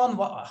say on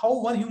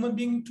how one human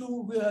being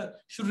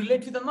should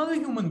relate with another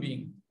human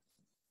being.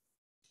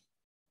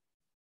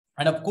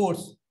 And of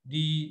course,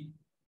 the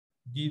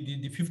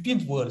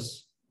 15th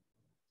verse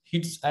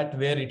hits at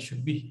where it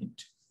should be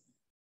hit.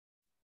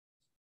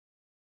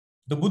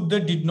 The Buddha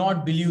did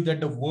not believe that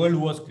the world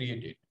was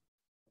created.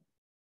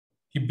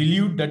 He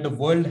believed that the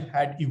world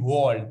had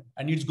evolved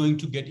and it's going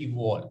to get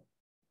evolved.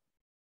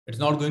 It's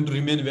not going to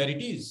remain where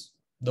it is.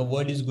 The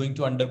world is going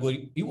to undergo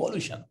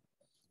evolution.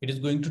 It is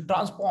going to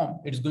transform.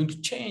 It is going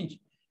to change.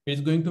 It is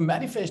going to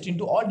manifest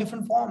into all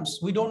different forms.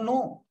 We don't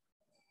know.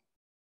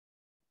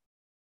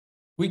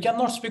 We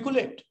cannot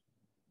speculate.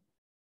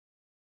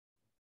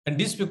 And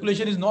this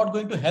speculation is not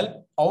going to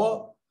help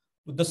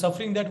the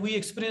suffering that we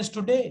experience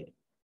today.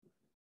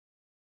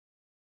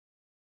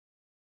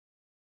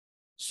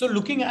 So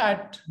looking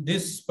at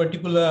this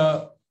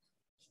particular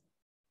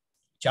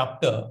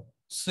chapter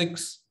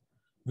 6,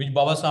 which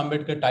Baba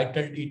Ambedkar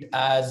titled it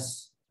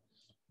as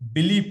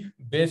 "Belief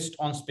based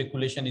on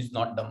speculation is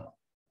not Dhamma."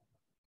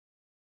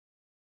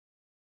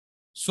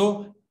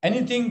 So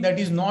anything that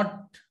is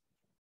not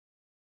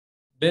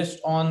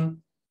based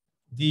on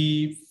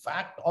the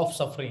fact of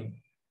suffering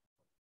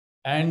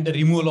and the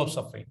removal of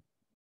suffering,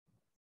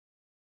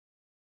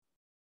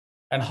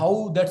 and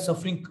how that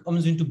suffering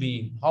comes into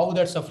being, how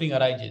that suffering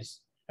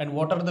arises, and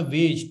what are the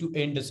ways to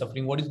end the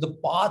suffering, what is the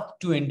path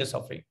to end the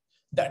suffering.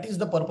 That is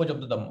the purpose of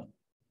the Dhamma.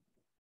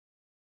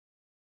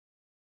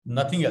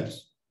 Nothing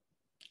else.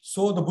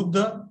 So the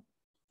Buddha,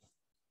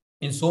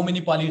 in so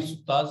many Pali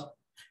suttas,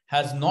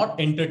 has not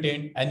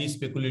entertained any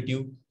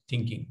speculative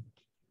thinking.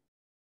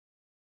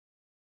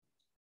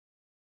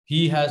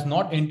 He has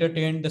not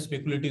entertained the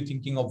speculative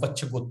thinking of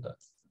Vachchagotta.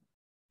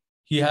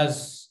 He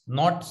has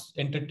not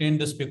entertained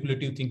the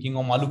speculative thinking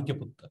of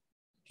Malukyaputta.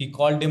 He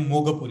called them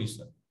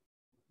Mogapurisa.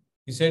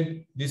 He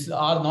said, these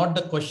are not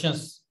the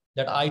questions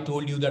that I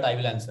told you that I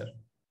will answer.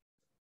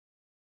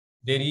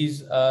 There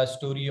is a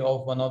story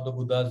of one of the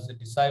Buddha's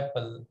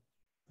disciple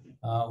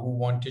who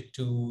wanted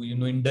to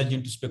indulge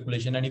into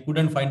speculation, and he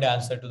couldn't find the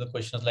answer to the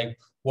questions like,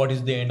 what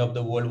is the end of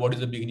the world? What is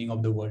the beginning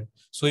of the world?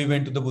 So he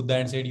went to the Buddha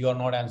and said, you are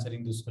not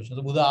answering this question.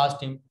 The Buddha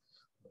asked him,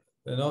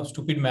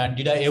 stupid man,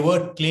 did I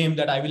ever claim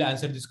that I will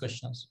answer these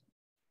questions?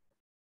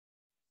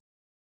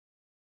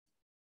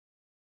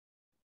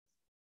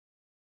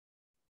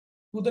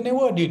 Buddha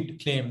never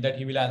did claim that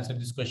he will answer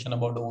this question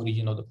about the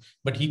origin of the,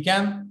 but he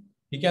can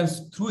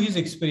through his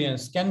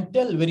experience can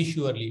tell very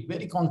surely,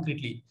 very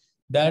concretely,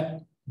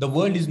 that the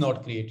world is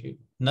not created.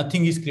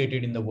 Nothing is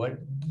created in the world.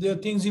 The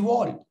things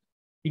evolve.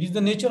 It is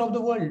the nature of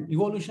the world.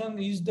 Evolution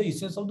is the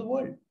essence of the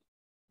world.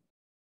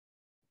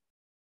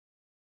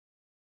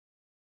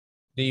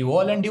 They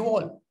evolve and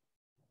devolve.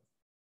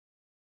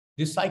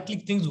 These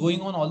cyclic things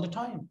going on all the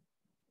time.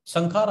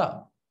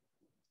 Sankhara.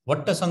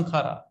 Vatta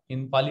Sankhara.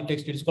 In Pali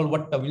text, it is called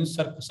Vatta, means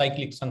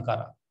cyclic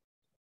Sankhara.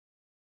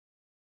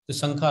 The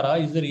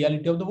Sankhara is the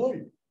reality of the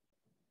world.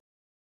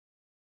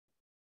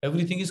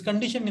 Everything is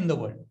conditioned in the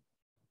world.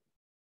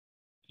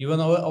 Even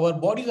our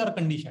bodies are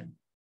conditioned.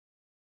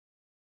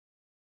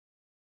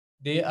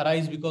 They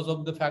arise because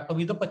of the fact of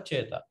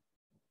Idapachayata,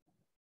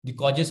 the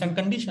causes and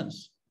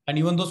conditions. And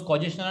even those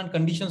causes and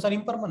conditions are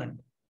impermanent.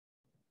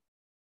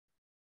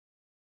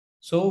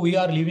 So we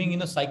are living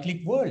in a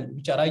cyclic world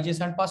which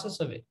arises and passes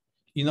away.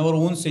 In our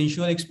own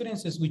sensual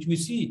experiences, which we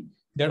see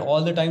that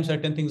all the time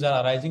certain things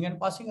are arising and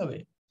passing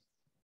away.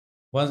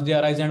 Once they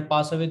arise and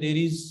pass away, there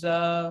is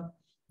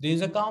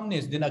a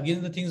calmness. Then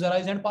again the things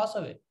arise and pass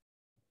away.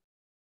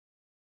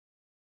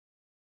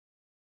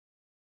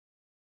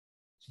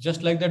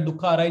 Just like that,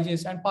 dukkha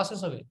arises and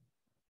passes away.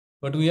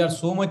 But we are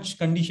so much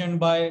conditioned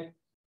by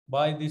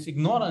this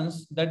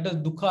ignorance that the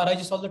dukkha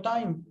arises all the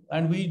time,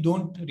 and we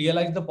don't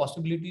realize the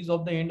possibilities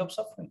of the end of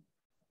suffering.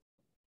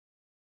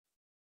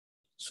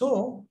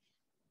 So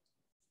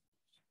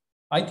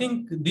I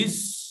think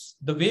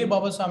the way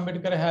Baba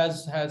Ambedkar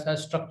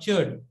has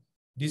structured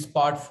this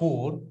part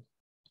 4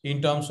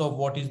 in terms of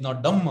what is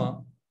not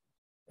Dhamma,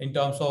 in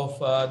terms of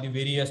the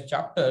various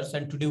chapters.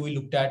 And today we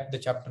looked at the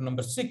chapter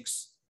number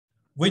 6,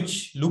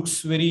 which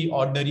looks very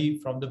ordinary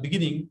from the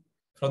beginning,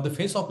 from the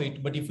face of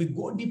it. But if we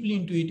go deeply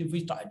into it, if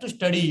we try to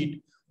study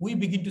it, we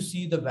begin to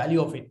see the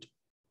value of it.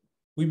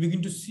 We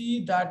begin to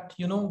see that,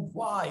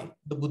 why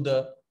the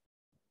Buddha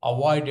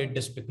avoided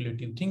the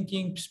speculative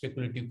thinking,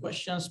 speculative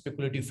questions,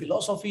 speculative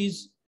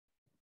philosophies,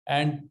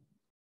 and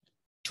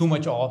too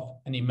much of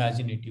an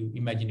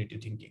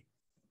imaginative thinking.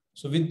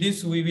 So with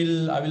this,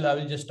 I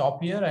will just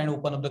stop here and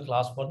open up the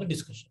class for the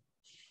discussion.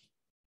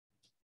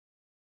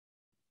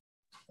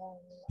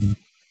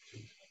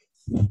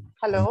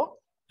 Hello.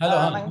 Hello.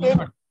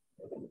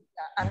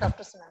 I'm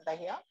Dr. Sunanda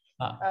here.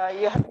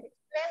 You have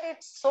explained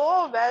it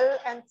so well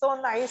and so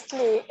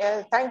nicely.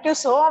 Thank you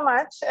so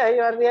much.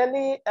 You are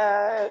really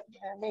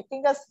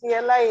making us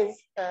realize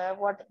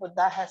what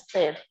Buddha has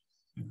said.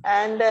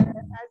 And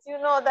as you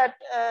know that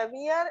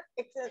we are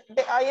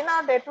in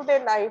our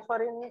day-to-day life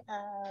or in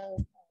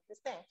this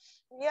thing,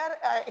 we are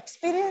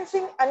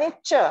experiencing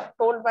anicca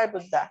told by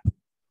Buddha.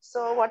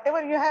 So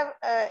whatever you have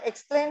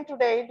explained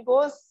today, it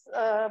goes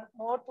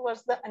more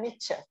towards the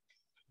anicca.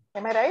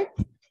 Am I right?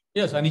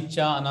 Yes,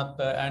 anicca,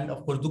 anatta, and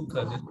of course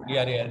dukkha. These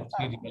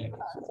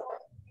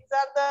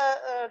are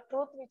the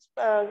truth which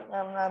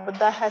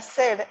Buddha has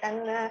said,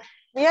 and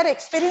we are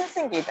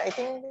experiencing it. I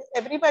think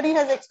everybody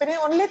has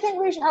experienced. Only thing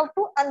we have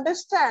to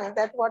understand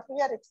that what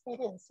we are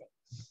experiencing,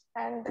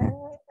 and then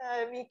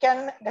we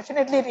can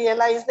definitely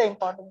realize the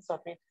importance of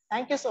it.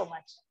 Thank you so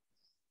much.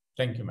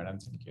 Thank you, madam.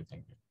 Thank you.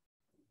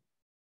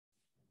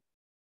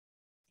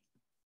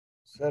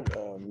 Sir,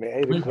 may I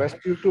request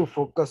you to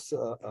focus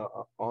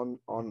on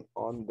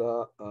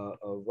the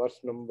verse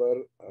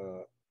number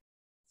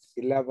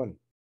 11.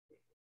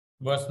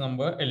 Verse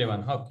number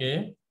 11.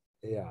 Okay.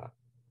 Yeah,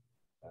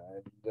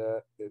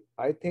 and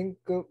I think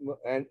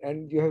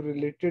and you have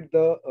related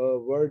the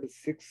word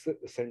 6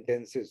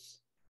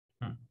 sentences.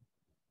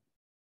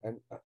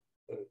 And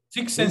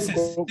 6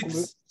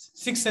 senses.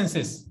 6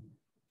 senses.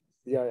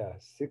 Yeah.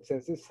 6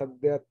 senses.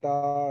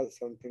 Sadhyata,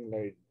 something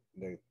like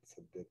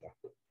sadhyata.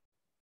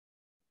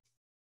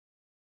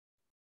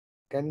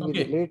 Can we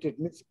relate it?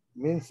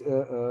 Means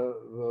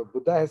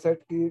Buddha has said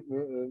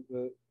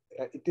that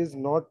it is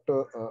not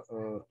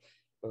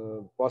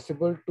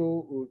possible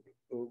to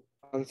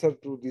answer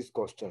to these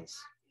questions.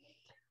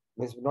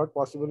 Means not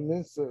possible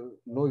means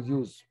no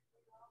use.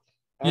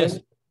 And yes.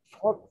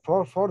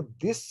 For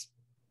this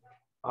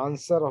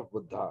answer of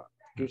Buddha,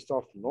 it's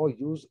of no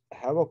use,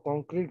 have a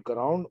concrete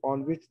ground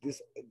on which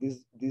this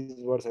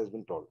verse has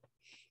been told.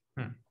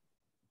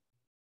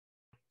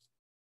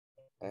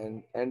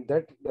 And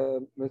that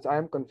means I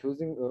am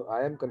confused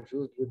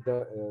with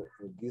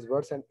these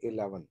words and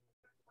 11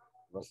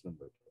 verse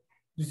number.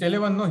 This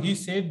 11, no, he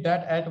said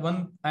that at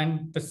one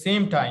and the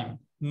same time,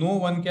 no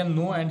one can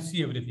know and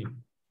see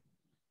everything.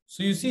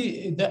 So you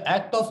see, the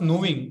act of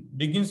knowing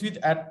begins with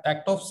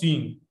act of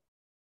seeing,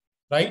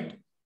 right?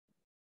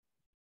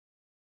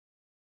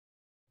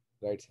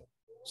 Right, sir.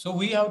 So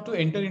we have to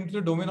enter into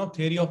the domain of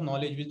theory of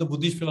knowledge, which the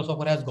Buddhist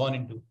philosopher has gone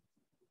into.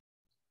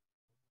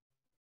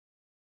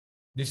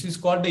 This is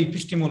called the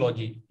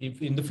epistemology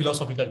in the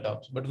philosophical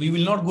terms, but we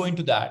will not go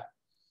into that.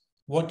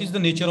 What is the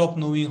nature of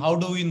knowing? How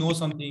do we know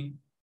something?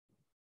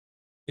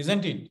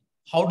 Isn't it?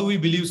 How do we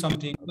believe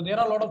something? So there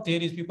are a lot of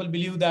theories. People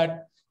believe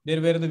that there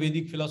were the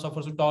Vedic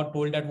philosophers who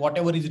told that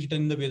whatever is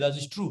written in the Vedas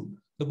is true.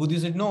 The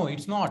Buddhists said, no,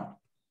 it's not.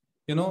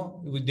 There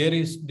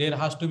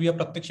has to be a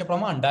pratyaksha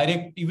praman,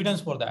 direct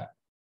evidence for that.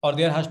 Or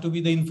there has to be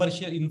the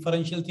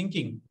inferential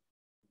thinking.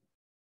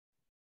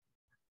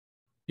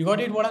 You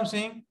got it, what I'm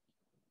saying?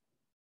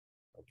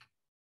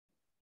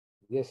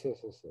 Yes.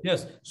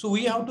 Yes. So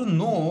we have to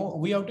know,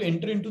 we have to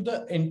enter into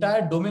the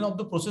entire domain of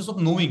the process of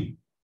knowing.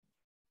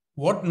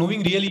 What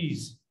knowing really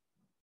is.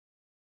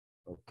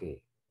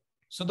 Okay.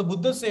 So the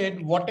Buddha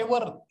said,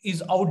 whatever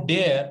is out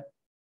there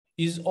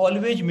is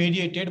always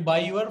mediated by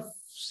your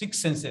 6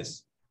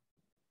 senses.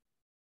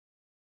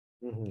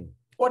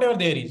 Whatever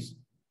there is.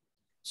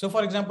 So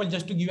for example,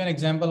 just to give an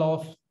example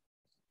of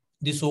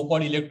the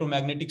so-called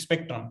electromagnetic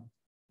spectrum.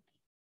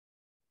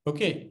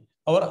 Okay.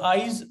 Our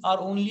eyes are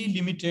only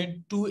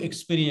limited to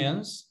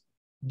experience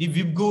the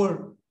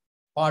VIBGOR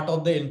part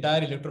of the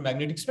entire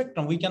electromagnetic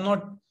spectrum. We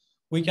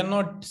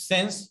cannot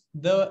sense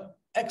the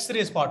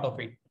X-rays part of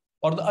it.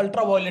 or the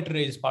ultraviolet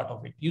ray is part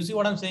of it. You see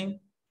what I'm saying?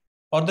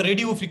 Or the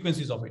radio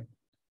frequencies of it.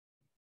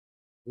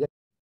 Yeah,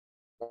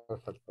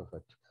 perfect.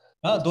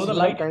 Those are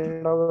like light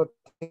kind of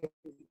thing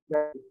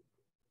that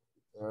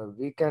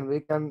we can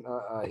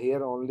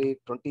hear only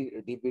 20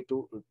 dB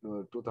to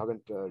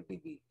 2000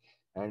 dB,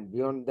 and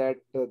beyond that,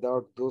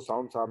 those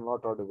sounds are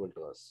not audible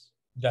to us.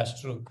 That's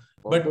true.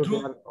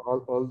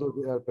 Although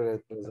they are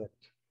present.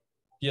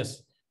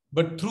 Yes,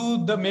 but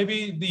through the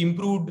maybe the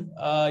improved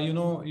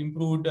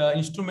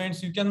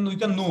instruments, you can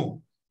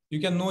know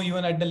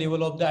even at the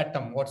level of the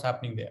atom what's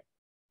happening there.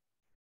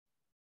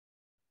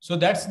 So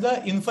that's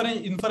the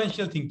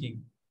inferential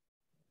thinking,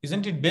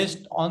 isn't it,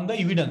 based on the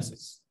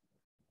evidences?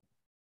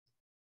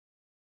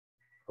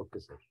 Okay,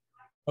 sir.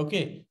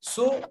 Okay,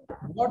 so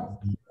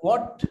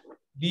what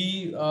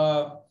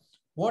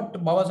Baba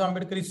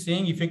Ambedkar is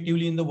saying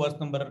effectively in the verse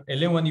number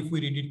 11, if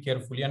we read it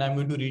carefully, and I'm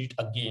going to read it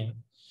again.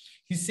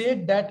 He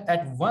said that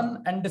at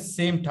one and the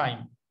same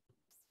time,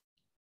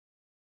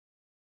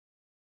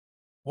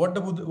 what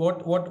Baba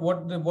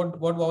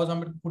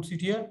Ambedkar puts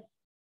it here.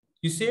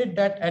 He said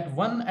that at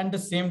one and the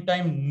same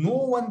time, no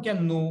one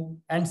can know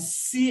and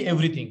see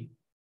everything.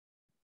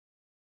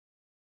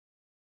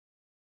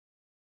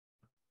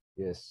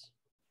 Yes.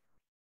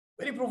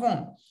 Very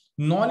profound.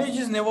 Knowledge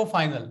is never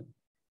final.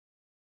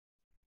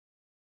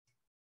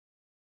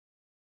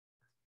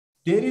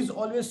 There is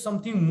always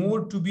something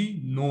more to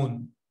be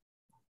known.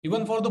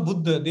 Even for the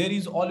Buddha, there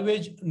is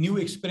always new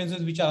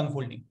experiences which are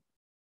unfolding.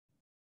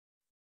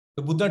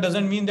 The Buddha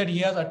doesn't mean that he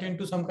has attained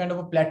to some kind of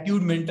a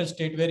plateaued mental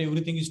state where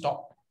everything is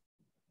stopped.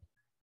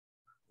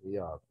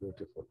 Yeah,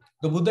 beautiful.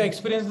 The Buddha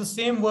experienced the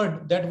same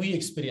world that we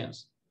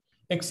experience,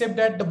 except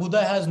that the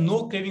Buddha has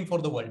no craving for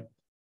the world.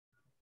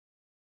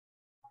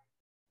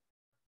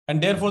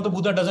 And therefore, the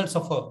Buddha doesn't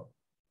suffer.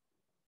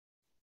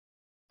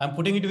 I'm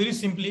putting it very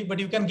simply, but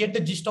you can get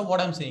the gist of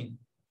what I'm saying.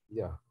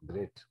 Yeah,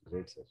 great,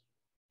 sir.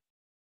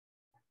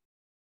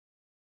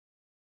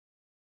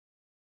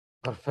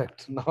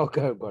 Perfect. Now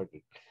I got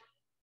it.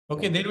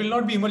 Okay, there will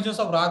not be emergence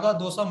of raga,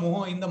 dosa,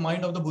 moha in the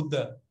mind of the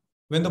Buddha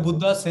when the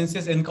Buddha's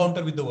senses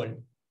encounter with the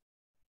world.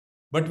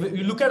 But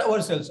we look at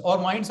ourselves, our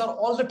minds are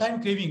all the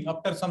time craving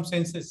after some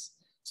senses,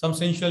 some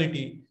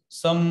sensuality,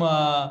 some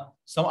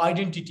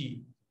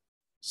identity,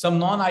 some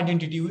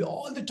non-identity.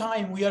 All the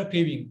time we are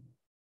craving.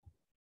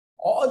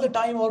 All the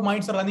time our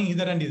minds are running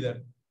hither and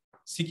thither,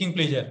 seeking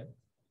pleasure.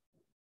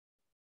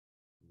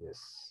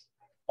 Yes.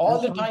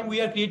 All the time we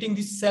are creating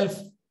this self,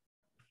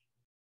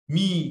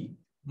 me,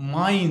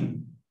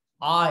 mine,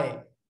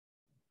 I.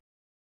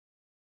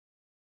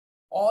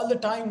 All the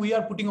time we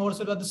are putting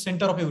ourselves at the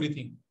center of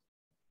everything.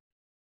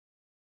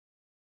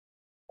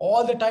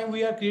 All the time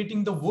we are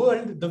creating the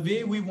world the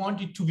way we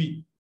want it to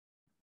be.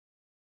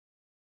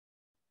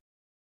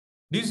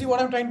 Do you see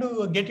what I'm trying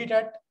to get it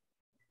at?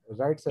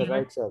 Right, sir.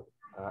 Right, sir.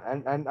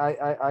 And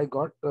I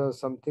got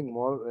something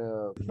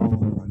more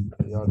from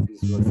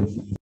these verses.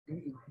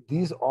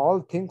 These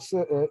all things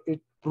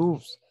it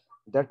proves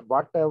that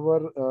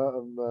whatever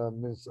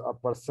means a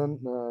person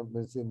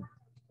means in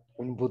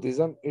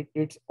Buddhism,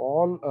 it's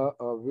all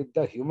with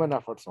the human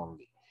efforts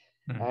only,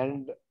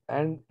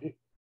 and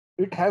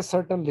it has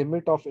certain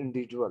limit of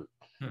individual,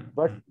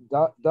 but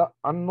the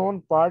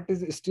unknown part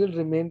is still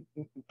remain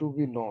to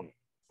be known.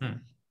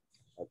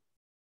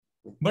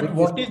 But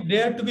what is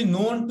there to be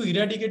known to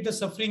eradicate the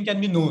suffering can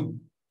be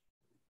known.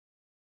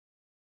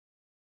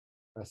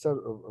 Sir,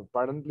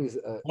 pardon, please.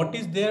 What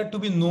is there to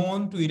be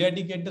known to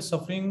eradicate the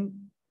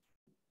suffering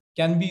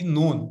can be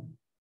known.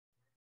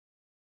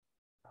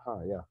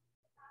 Yeah.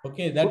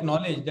 Okay, that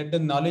knowledge, that the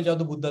knowledge of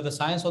the Buddha, the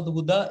science of the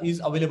Buddha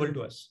is available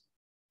to us.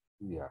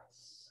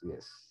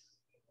 Yes.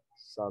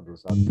 Sadhu.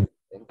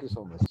 Thank you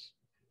so much.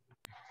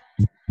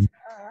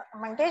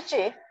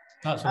 Mangesh,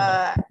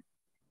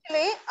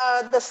 actually,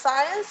 the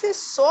science is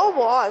so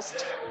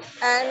vast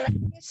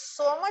and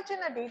so much in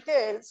the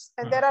details,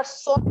 and there are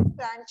so many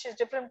branches,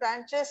 different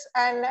branches,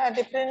 and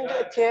different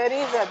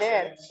theories are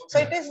there. So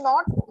it is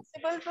not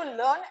possible to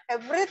learn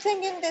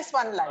everything in this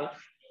one life,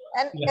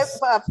 and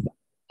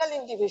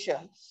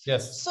individual.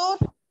 Yes. So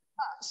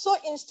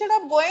instead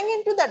of going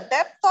into the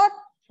depth of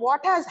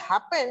what has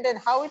happened and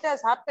how it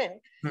has happened,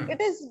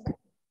 it is better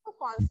to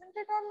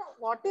concentrate on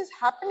what is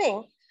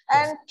happening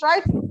and try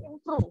to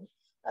improve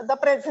the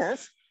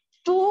presence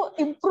to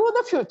improve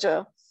the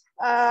future.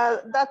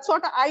 That's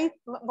what I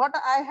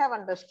have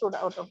understood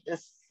out of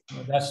this.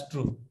 That's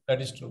true.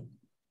 That is true.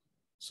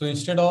 So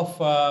instead of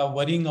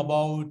worrying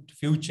about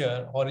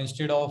future, or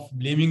instead of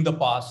blaming the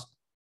past,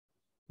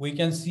 we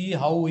can see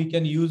how we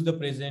can use the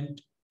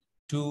present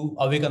to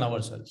awaken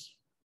ourselves.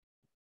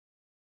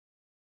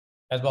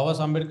 As Baba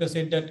Ambedkar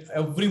said, that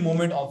every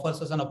moment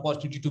offers us an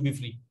opportunity to be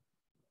free.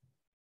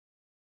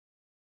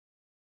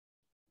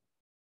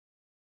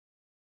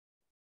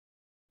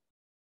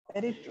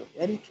 Very true.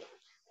 Very true.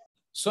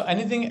 So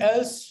anything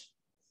else?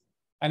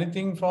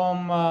 Anything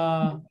from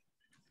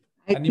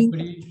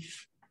anybody?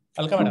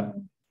 Alka,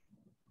 madam.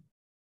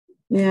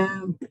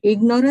 Yeah,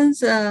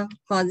 ignorance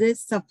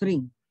causes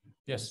suffering.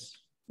 Yes.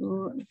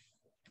 So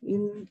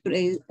in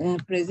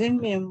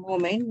present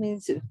moment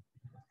means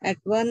at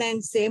one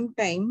and same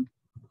time,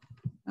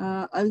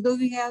 although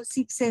we have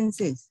 6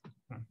 senses,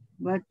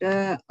 but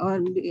our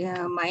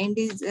mind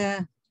is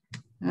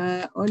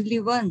only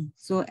one.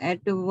 So at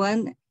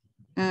one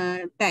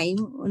time,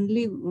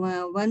 only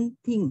one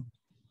thing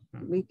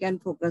we can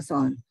focus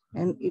on,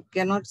 and it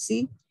cannot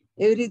see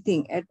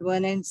everything at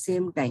one and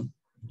same time.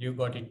 You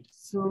got it.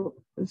 So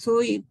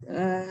it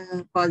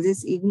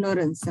causes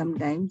ignorance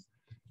sometimes.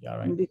 Yeah,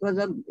 right. And because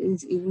of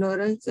this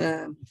ignorance,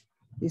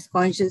 this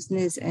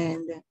consciousness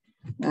and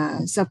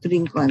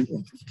suffering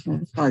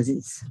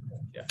causes.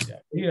 Yeah,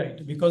 very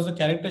right. Because the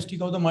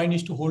characteristic of the mind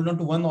is to hold on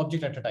to one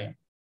object at a time.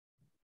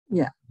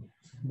 Yeah.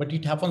 But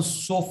it happens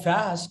so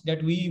fast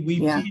that we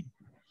feel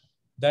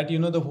that, you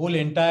know, the whole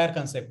entire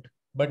concept.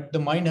 But the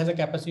mind has a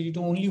capacity to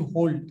only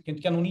hold,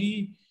 it can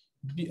only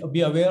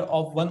be aware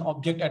of one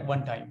object at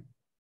one time.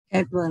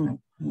 At one,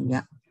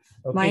 yeah.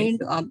 Okay.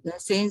 Mind, of the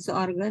sense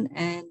organ,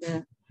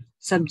 and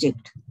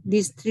subject.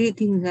 These 3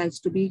 things has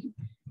to be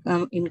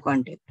in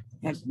contact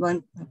at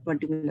one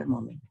particular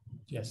moment.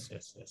 Yes.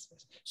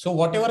 So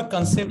whatever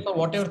concepts or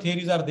whatever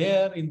theories are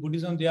there in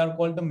Buddhism, they are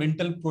called the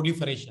mental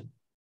proliferation.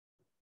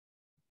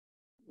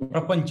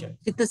 Prapancha.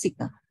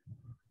 Chitta-sika.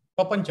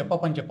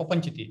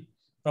 Papanchiti.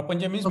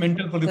 Prapancha means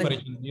mental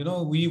proliferation. You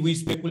know, we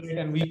speculate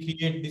and we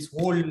create this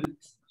whole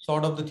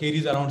sort of the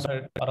theories around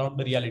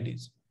the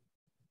realities.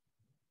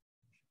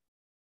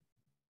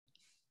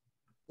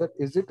 But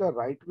is it a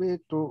right way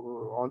to,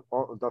 on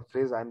the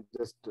phrase I'm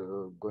just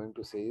going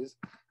to say is,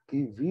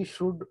 we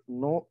should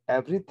know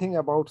everything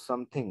about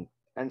something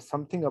and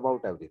something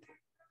about everything?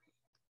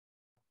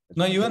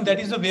 No, even that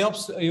is a way of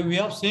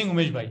saying,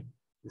 Umesh bhai.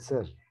 Yes,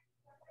 sir.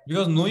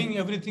 Because knowing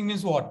everything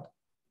means what?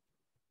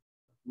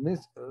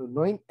 Means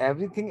knowing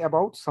everything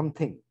about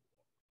something.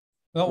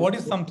 Now, what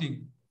is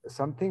something?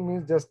 Something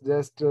means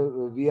just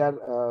we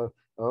are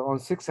on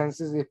 6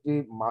 senses. If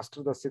we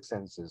master the 6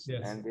 senses,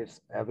 yes, and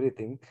it's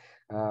everything,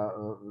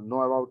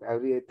 know about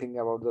everything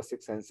about the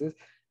 6 senses,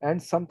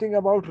 and something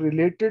about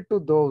related to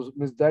those,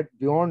 means that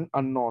beyond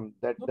unknown,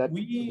 that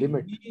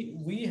limit.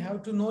 We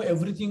have to know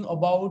everything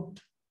about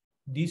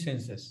these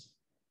senses.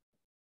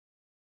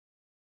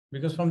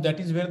 Because from that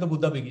is where the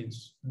Buddha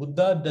begins.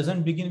 Buddha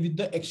doesn't begin with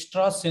the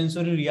extra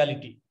sensory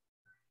reality.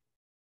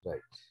 Right.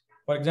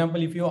 For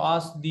example, if you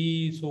ask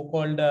the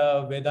so-called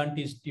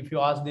Vedantist, if you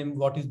ask them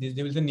what is this,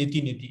 they will say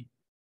niti niti.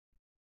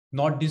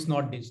 Not this,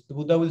 not this. The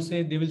Buddha will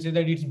say, they will say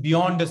that it's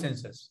beyond the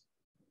senses.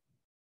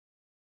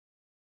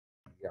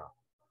 Yeah.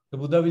 The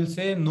Buddha will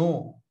say,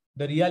 no,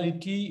 the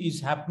reality is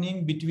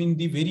happening between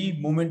the very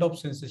moment of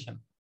sensation.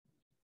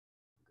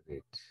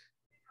 Great.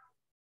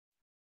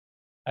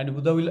 And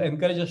Buddha will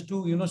encourage us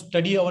to, you know,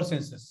 study our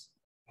senses.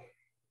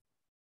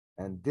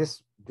 And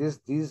this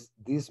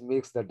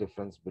makes the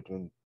difference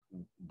between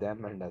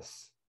them and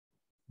us.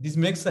 This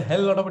makes a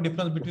hell lot of a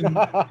difference between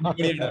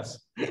anybody and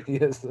us.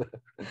 Yes, sir.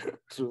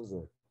 True,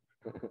 sir.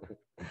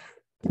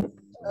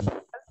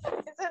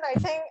 I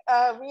think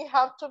we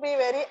have to be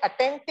very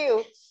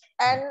attentive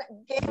and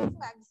gain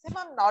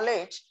maximum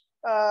knowledge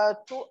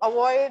to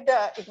avoid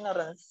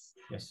ignorance.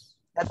 Yes.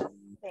 That's the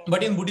thing.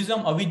 But in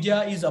Buddhism,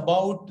 avidya is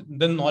about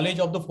the knowledge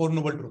of the 4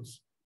 noble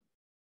truths.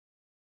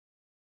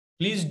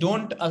 Please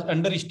don't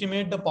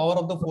underestimate the power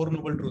of the 4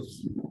 noble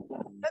truths.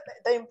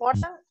 The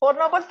important 4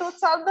 noble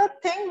truths are the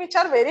thing which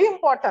are very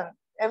important.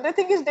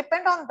 Everything is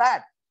depend on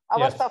that.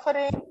 Our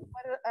suffering,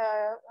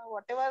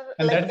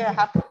 whatever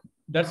happens.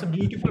 That's a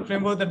beautiful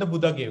framework that the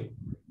Buddha gave.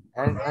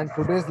 And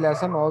today's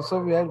lesson also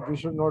we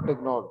should not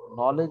ignore.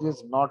 Knowledge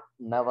is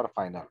never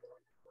final.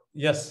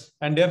 Yes,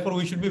 and therefore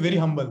we should be very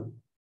humble.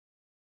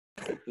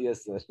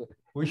 Yes, sir.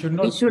 We should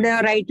not. We should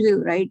have right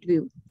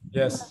view.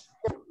 Yes.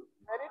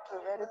 Very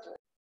true, very true.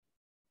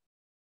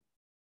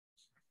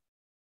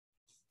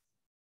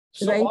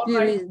 So right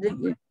view is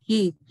the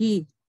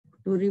key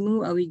to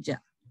remove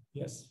avidya.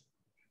 Yes.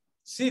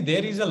 See,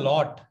 there is a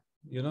lot,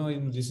 you know,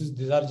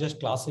 these are just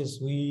classes.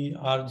 We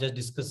are just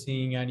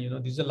discussing, and, you know,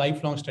 this is a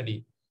lifelong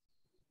study.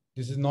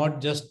 This is not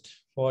just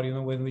for, you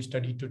know, when we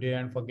study today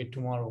and forget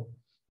tomorrow.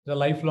 It's a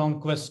lifelong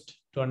quest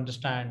to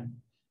understand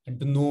and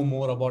to know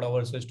more about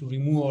ourselves, to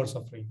remove our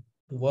suffering,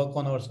 to work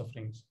on our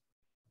sufferings.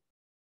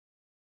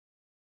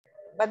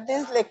 But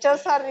these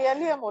lectures are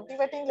really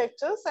motivating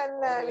lectures,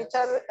 and which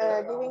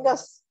are giving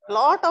us a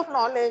lot of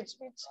knowledge,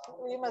 which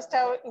we must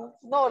have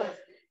ignored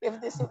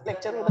if this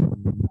lecture would have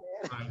been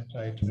there.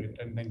 Right.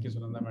 And thank you,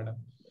 Sunanda madam.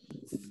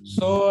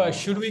 So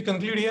should we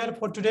conclude here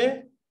for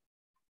today?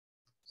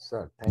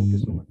 Sir, thank you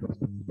so much.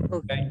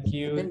 Thank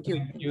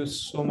you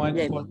so much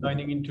for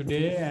joining in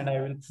today, and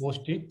I will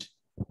post it.